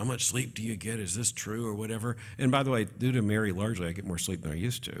 how much sleep do you get? Is this true or whatever? And by the way, due to Mary, largely I get more sleep than I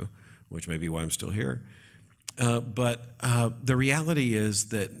used to, which may be why I'm still here. But the reality is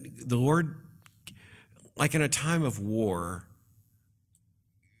that the Lord, like in a time of war,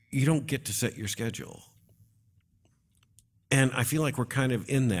 you don't get to set your schedule. And I feel like we're kind of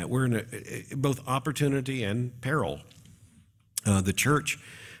in that. We're in both opportunity and peril. The church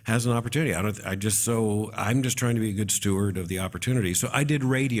has an opportunity. I'm just trying to be a good steward of the opportunity. So I did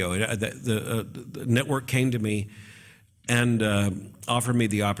radio. The network came to me and offered me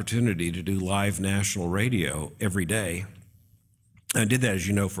the opportunity to do live national radio every day. I did that, as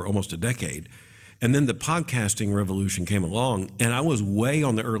you know, for almost a decade. And then the podcasting revolution came along, and I was way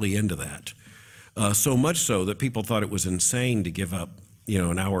on the early end of that. So much so that people thought it was insane to give up,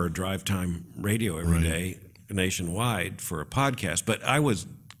 an hour of drive time radio every day nationwide for a podcast. But I was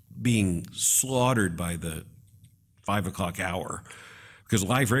being slaughtered by the 5 o'clock hour, because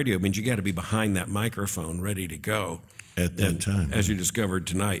live radio means you got to be behind that microphone ready to go at that time. As you discovered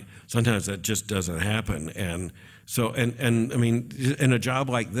tonight, sometimes that just doesn't happen. And so, and I mean, in a job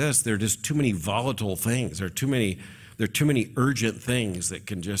like this, there are just too many volatile things. There are too many urgent things that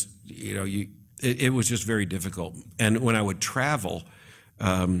can just, it was just very difficult. And when I would travel,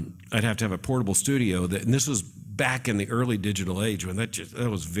 I'd have to have a portable studio. And this was back in the early digital age when that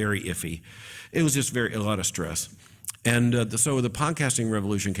was very iffy. It was just a lot of stress. And so the podcasting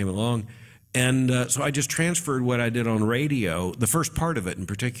revolution came along. And so I just transferred what I did on radio, the first part of it in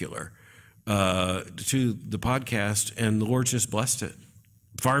particular, to the podcast, and the Lord's just blessed it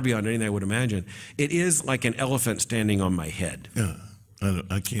far beyond anything I would imagine. It is like an elephant standing on my head. Yeah,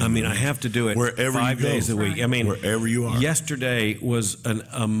 I can't. I mean, I have to do it wherever 5 days a week. I mean, wherever you are. Yesterday was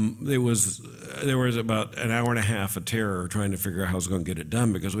there was about an hour and a half of terror trying to figure out how I was going to get it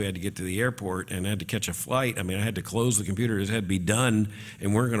done, because we had to get to the airport and I had to catch a flight. I mean, I had to close the computer; it had to be done,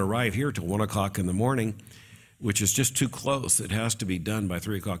 and we're going to arrive here till 1 o'clock in the morning, which is just too close. It has to be done by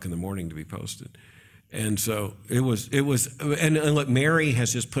 3 o'clock in the morning to be posted. And so it was, and look, Mary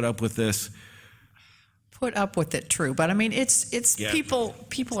has just put up with this. Put up with it, true. But I mean, it's people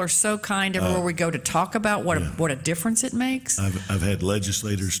are so kind everywhere we go to talk about what a difference it makes. I've had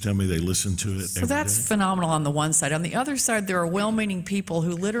legislators tell me they listen to it. So that's phenomenal on the one side. On the other side, there are well-meaning people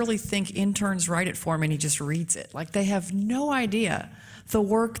who literally think interns write it for him and he just reads it. Like, they have no idea the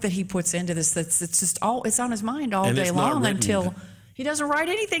work that he puts into this. It's just it's on his mind all day long until he doesn't write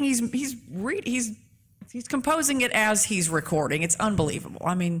anything. He's composing it as he's recording. It's unbelievable.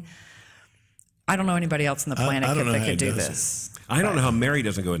 I mean, I don't know anybody else on the planet that could do this. I don't know how Mary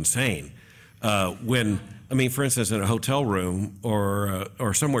doesn't go insane for instance, in a hotel room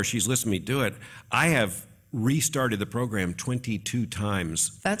or somewhere she's listening to me do it. I have restarted the program 22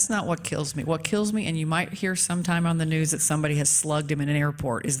 times. That's not what kills me. What kills me, and you might hear sometime on the news that somebody has slugged him in an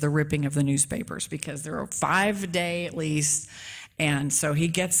airport, is the ripping of the newspapers, because there are 5 a day at least. And so he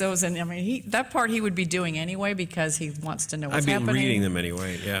gets those, and I mean, that part he would be doing anyway, because he wants to know what's happening. I'd be reading them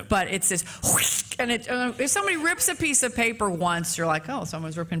anyway, yeah. But it's this whoosh, and if somebody rips a piece of paper once, you're like, oh,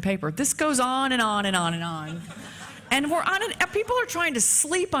 someone's ripping paper. This goes on and on and on and on. And we're on it. People are trying to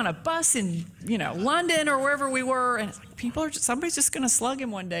sleep on a bus in, London or wherever we were, and it's like somebody's just going to slug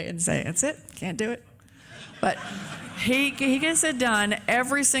him one day and say, "That's it, can't do it." But he gets it done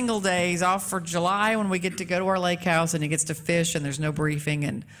every single day. He's off for July when we get to go to our lake house, and he gets to fish, and there's no briefing,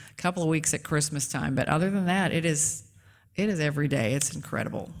 and a couple of weeks at Christmas time. But other than that, it is every day. It's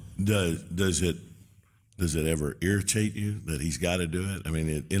incredible. Does it ever irritate you that he's got to do it? I mean,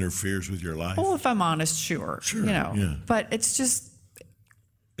 it interferes with your life? Well, if I'm honest, sure. Yeah. But it's just...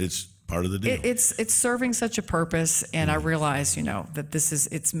 It's part of the deal. It's serving such a purpose, and I realize, that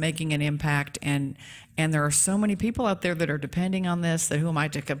it's making an impact, and there are so many people out there that are depending on this, that who am I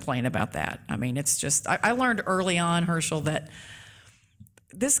to complain about that? I mean, it's just... I learned early on, Herschel, that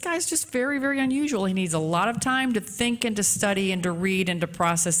this guy's just very, very unusual. He needs a lot of time to think and to study and to read and to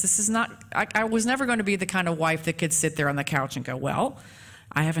process. This is not... I was never going to be the kind of wife that could sit there on the couch and go, well,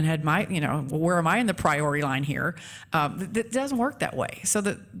 I haven't had my, where am I in the priority line here? It doesn't work that way. So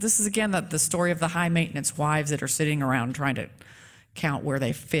this is, again, the story of the high-maintenance wives that are sitting around trying to count where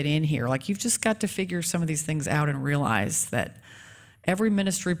they fit in here. Like, you've just got to figure some of these things out and realize that every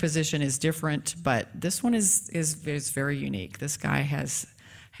ministry position is different, but this one is very unique. This guy has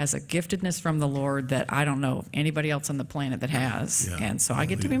a giftedness from the Lord that I don't know of anybody else on the planet that has. Yeah, and so I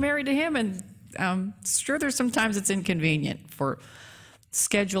get to be married to him, and sure, there's sometimes it's inconvenient for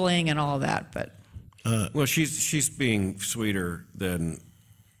scheduling and all of that, but well, she's being sweeter than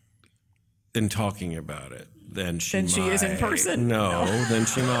in talking about it than she is in person. No, than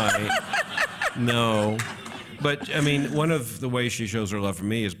she might. No, but I mean, one of the ways she shows her love for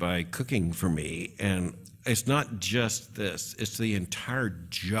me is by cooking for me, and it's not just this; it's the entire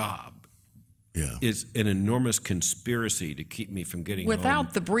job. Yeah. Is an enormous conspiracy to keep me from getting without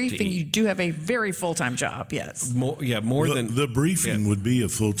home the briefing. You do have a very full-time job, yes. More than the briefing would be a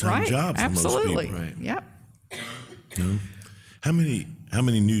full-time job for absolutely. Most people. Right. Yep. How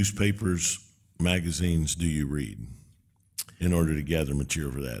many newspapers, magazines do you read in order to gather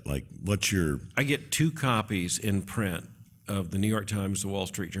material for that? Like, I get 2 copies in print of the New York Times, the Wall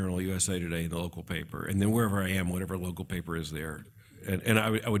Street Journal, USA Today, and the local paper, and then wherever I am, whatever local paper is there. And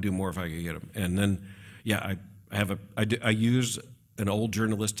I would do more if I could get them. And then, I use an old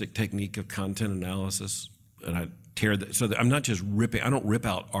journalistic technique of content analysis, and I tear that. So that I'm not just ripping. I don't rip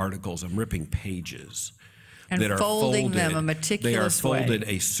out articles. I'm ripping pages. And that are folding folded, them a meticulous way. They are folded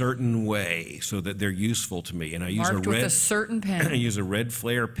way. a certain way so that they're useful to me. And I use Marked with a certain pen. I use a red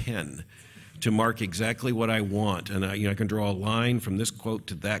flare pen to mark exactly what I want, and I can draw a line from this quote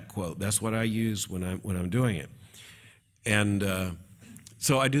to that quote. That's what I use when I'm doing it. And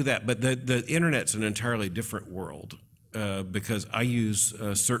so I do that. But the internet's an entirely different world because I use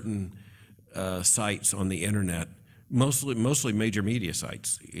certain sites on the internet. Mostly major media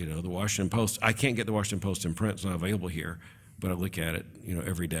sites, the Washington Post. I can't get the Washington Post in print; it's not available here, but I look at it,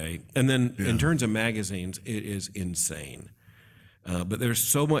 every day. And then in terms of magazines, it is insane. But there's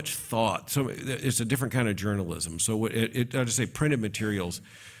so much thought. So it's a different kind of journalism. So I just say printed materials,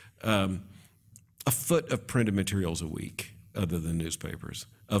 a foot of printed materials a week, other than newspapers,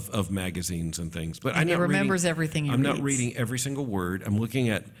 of magazines and things. But he remembers everything he I'm reads. not reading every single word. I'm looking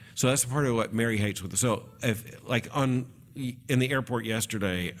at. So that's part of what Mary hates with it. So in the airport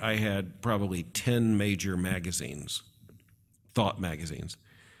yesterday, I had probably 10 major magazines, thought magazines,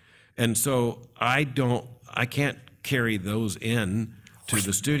 and so I can't carry those in to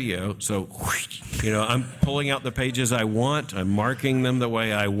the studio. So I'm pulling out the pages I want. I'm marking them the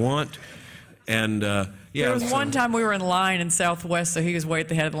way I want, and. There was one time we were in line in Southwest, so he was way at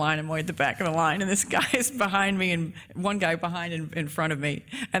the head of the line and way at the back of the line, and this guy is behind me and one guy behind and in front of me,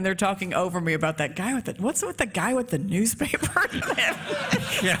 and they're talking over me about that guy what's with the guy with the newspaper?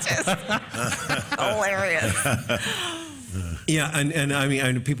 It's just hilarious. Yeah, and I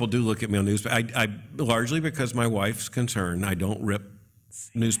mean, people do look at me on newspaper. I largely because my wife's concerned. I don't rip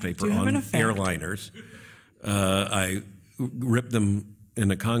newspaper on airliners. I rip them in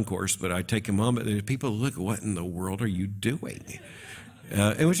a concourse, but I take them on. But people look, what in the world are you doing?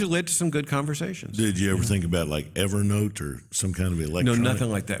 And which has led to some good conversations. Did you ever think about like Evernote or some kind of electronic? No, nothing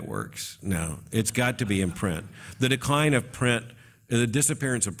like that works. No, it's got to be in print. The decline of print, the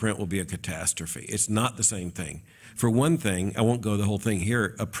disappearance of print will be a catastrophe. It's not the same thing. For one thing, I won't go the whole thing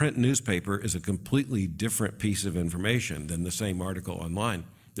here, a print newspaper is a completely different piece of information than the same article online.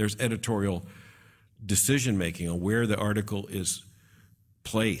 There's editorial decision-making on where the article is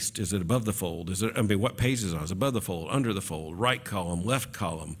placed. Is it above the fold? What page is it on? Is it above the fold, under the fold, right column, left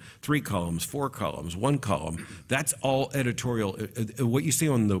column, 3 columns, 4 columns, 1 column? That's all editorial. What you see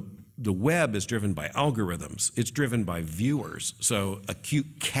on the web is driven by algorithms. It's driven by viewers. So a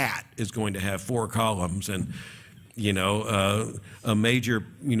cute cat is going to have 4 columns, and a major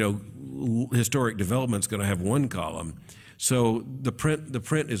historic development is going to have 1 column. So the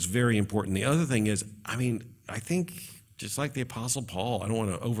print is very important. The other thing is, I think. Just like the Apostle Paul, I don't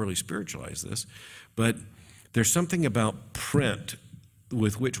want to overly spiritualize this, but there's something about print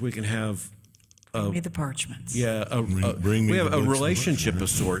with which we can have Bring me the parchments. Yeah, we have a relationship of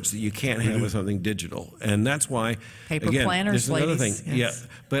sorts that you can't have with something digital, and that's why Paper again, planners, there's another ladies, thing. yes. Yeah,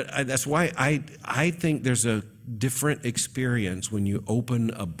 but that's why I think there's a different experience when you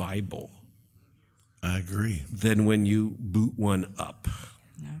open a Bible. I agree. Than when you boot one up.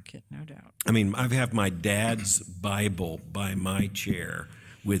 No doubt. I mean, I have my dad's Bible by my chair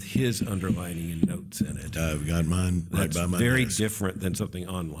with his underlining and notes in it. I've got mine right by my very desk. different than something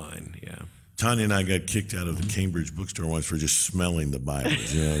online, yeah. Tanya and I got kicked out of the Cambridge bookstore once for just smelling the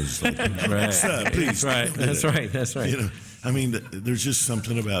Bibles. It was like, right. Please, That's right. There's just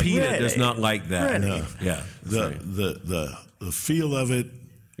something about PETA does not like that. Really? No. Yeah. The feel of it.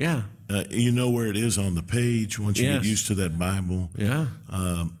 Yeah. You know where it is on the page once you get used to that Bible. Yeah.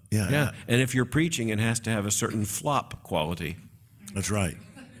 Yeah. And if you're preaching, it has to have a certain flop quality. That's right.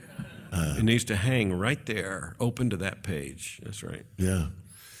 It needs to hang right there, open to that page. That's right. Yeah.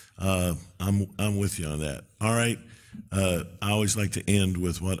 I'm with you on that. All right. I always like to end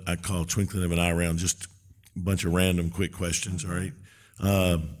with what I call twinkling of an eye around, just a bunch of random quick questions. All right.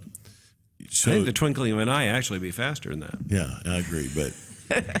 I think the twinkling of an eye actually be faster than that. Yeah, I agree, but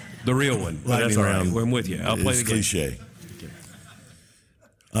the real one. That's all right. I'm with you. I'll play the game. Cliche.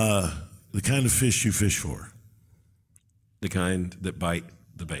 The kind of fish you fish for. The kind that bite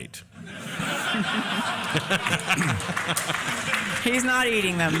the bait. He's not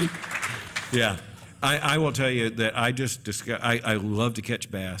eating them. Yeah. I will tell you that I love to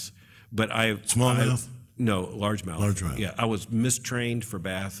catch bass, but Smallmouth? No, largemouth. Largemouth. Yeah, I was mistrained for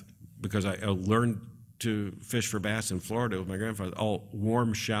bass because I learned to fish for bass in Florida with my grandfather, all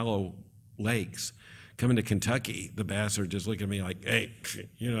warm, shallow lakes. Coming to Kentucky, the bass are just looking at me like, hey,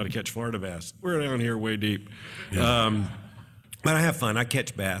 you know how to catch Florida bass. We're down here way deep. Yeah. But I have fun. I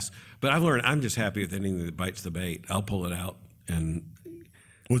catch bass. But I've learned I'm just happy with anything that bites the bait. I'll pull it out. And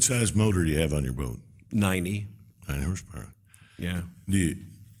what size motor do you have on your boat? 90. 9 horsepower. Yeah. Do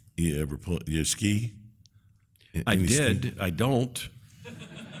you ever you ski? I did. Ski? I don't.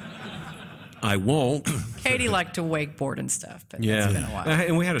 I won't. Katie liked to wakeboard and stuff, but Yeah. it's been a while.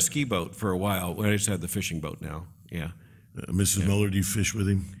 And we had a ski boat for a while. We just had the fishing boat now. Yeah. Mrs. Muller, do you fish with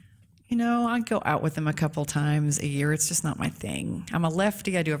him? You know, I go out with him a couple times a year. It's just not my thing. I'm a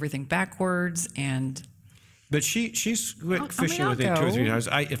lefty. I do everything backwards, and But she's went I fishing mean, with me I'll 2 or go. 3 times.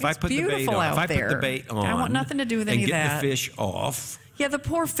 If I It's put the bait beautiful on, out if I put there. the bait on, I want nothing to do with and any of get that. the fish off. yeah, the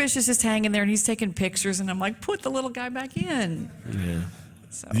poor fish is just hanging there, and he's taking pictures, and I'm like, put the little guy back in. Yeah.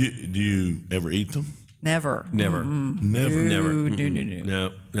 So Do you ever eat them? never. Never. Never. Never.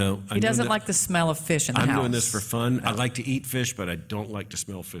 No. No. He doesn't like the smell of fish in the I'm house. doing this for fun. I like to eat fish, but I don't like to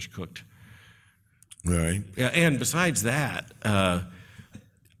smell fish cooked. All right. Yeah, and besides that, I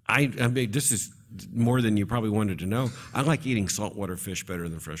mean, this is more than you probably wanted to know. I like eating saltwater fish better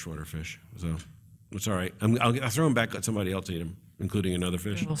than freshwater fish, so it's all right. I'll throw them back, let somebody else eat them, including another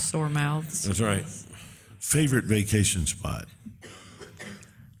fish. Little sore mouths. That's right. Favorite vacation spot?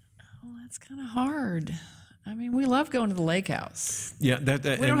 Well, that's kind of hard. I mean, we love going to the lake house. Yeah,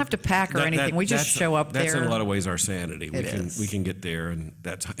 We don't have to pack or anything. We just show up That's there. in a lot of ways our sanity. We can get there, and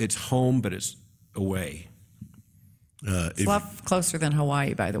it's home, but it's away. It's a lot closer than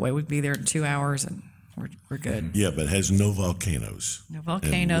Hawaii, by the way. We'd be there in 2 hours, and we're good. Yeah, but it has no volcanoes. No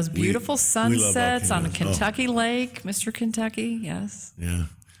volcanoes, And we- beautiful we love sunsets on volcanoes. Kentucky Lake, Mr. Kentucky, yes. Yeah.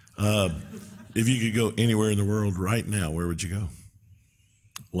 If you could go anywhere in the world right now, where would you go?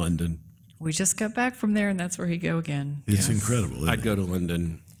 London. We just got back from there, and that's where he'd go again. It's incredible. Isn't I'd it? go to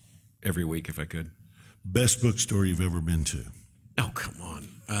London every week if I could. Best bookstore you've ever been to? Oh, come on.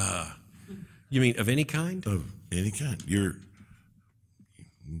 You mean of any kind? Of any kind.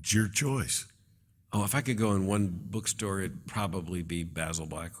 It's your choice. Oh, if I could go in one bookstore, it'd probably be Basil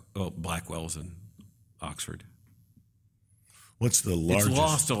Blackwell's in Oxford. What's the largest? It's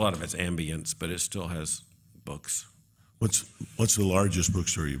lost a lot of its ambience, but it still has books. What's the largest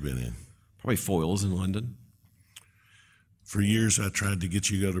bookstore you've been in? Probably Foyle's in London. For years, I tried to get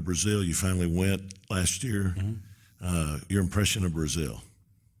you to go to Brazil. You finally went last year. Your impression of Brazil?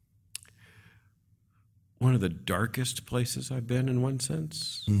 One of the darkest places I've been in one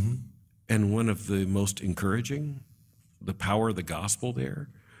sense, and one of the most encouraging. The power of the gospel there.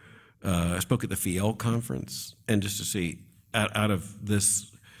 I spoke at the Fiel conference, and just to see out of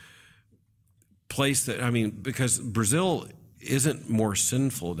this place that, I mean, because Brazil isn't more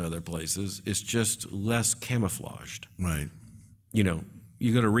sinful than other places, it's just less camouflaged. Right. You know,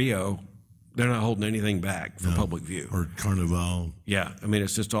 you go to Rio, they're not holding anything back for public view. Or Carnival? Yeah, I mean,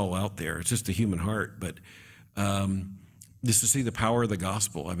 it's just all out there. It's just the human heart. But just to see the power of the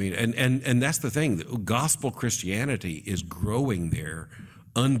gospel, I mean, and that's the thing. The gospel Christianity is growing there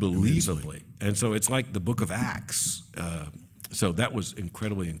unbelievably. And so it's like the book of Acts. So that was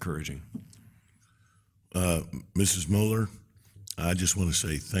incredibly encouraging. Mrs. Muller, I just want to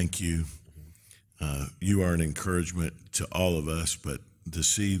say thank you. You are an encouragement to all of us, but to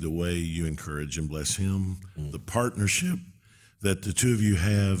see the way you encourage and bless him, the partnership that the two of you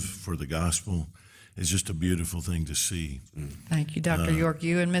have for the gospel is just a beautiful thing to see. Thank you, Dr. York.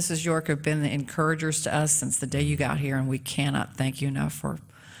 You and Mrs. York have been the encouragers to us since the day you got here, and we cannot thank you enough for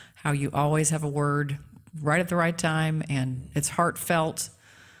how you always have a word right at the right time, and it's heartfelt.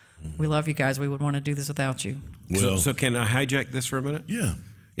 We love you guys. We would want to do this without you. Well, So can I hijack this for a minute? yeah.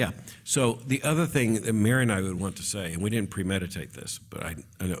 Yeah. So the other thing that Mary and I would want to say, and we didn't premeditate this, but I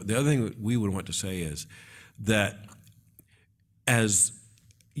know the other thing that we would want to say is that as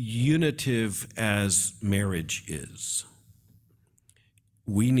unitive as marriage is,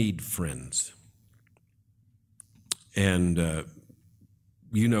 we need friends. And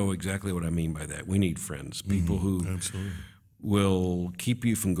you know exactly what I mean by that. We need friends, people who Absolutely. will keep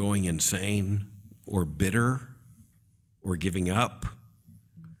you from going insane or bitter or giving up.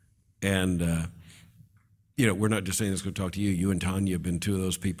 And, you know, we're not just saying this to talk to you. You and Tanya have been two of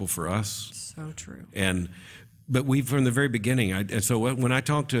those people for us. So true. But we, from the very beginning, and so when I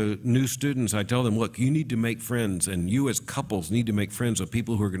talk to new students, I tell them, look, you need to make friends, and you as couples need to make friends with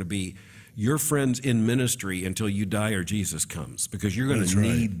people who are going to be your friends in ministry until you die or Jesus comes, because you're going That's to right.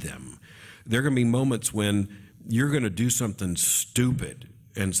 need them. There are going to be moments when you're going to do something stupid,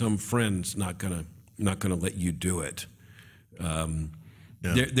 and some friend's not going to let you do it.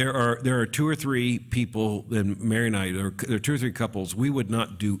 Yeah. There are two or three people, and Mary and I, there are two or three couples, we would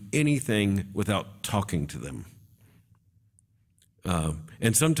not do anything without talking to them.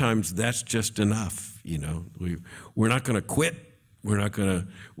 And sometimes that's just enough, you know. We're not going to quit. We're not going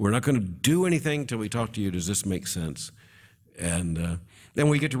to do anything till we talk to you. Does this make sense? And then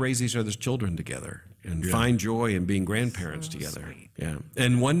we get to raise each other's children together and find joy in being grandparents together. Sweet. Yeah.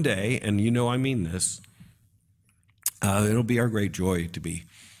 And one day, and I mean this, it'll be our great joy to be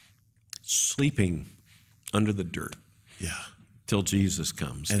sleeping under the dirt. Yeah. Till Jesus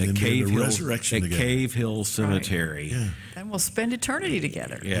comes. And then the resurrection together. Cave Hill Cemetery. Yeah. Then we'll spend eternity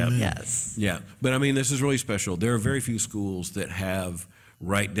together. Yeah. Yes. Yeah. But I mean, this is really special. There are very few schools that have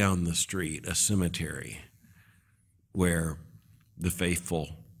right down the street a cemetery where the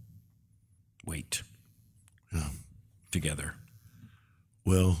faithful wait together.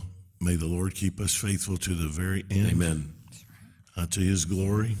 Well, may the Lord keep us faithful to the very end. Amen. To his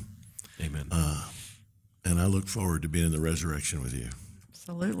glory. Amen. And I look forward to being in the resurrection with you.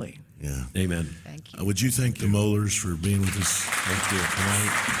 Absolutely. Yeah. Amen. Thank you. Would you thank the Mollers for being with us Thank you.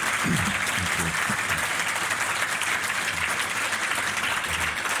 tonight?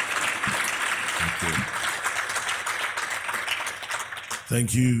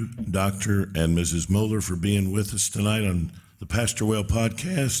 Thank you, Dr. and Mrs. Moeller, for being with us tonight on the Pastor Well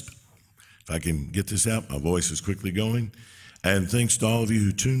podcast. If I can get this out, my voice is quickly going. And thanks to all of you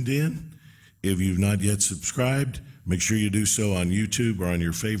who tuned in. If you've not yet subscribed, make sure you do so on YouTube or on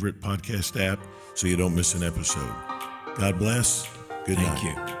your favorite podcast app so you don't miss an episode. God bless. Good night. Thank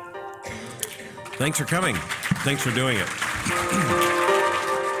you. Thanks for coming. Thanks for doing it.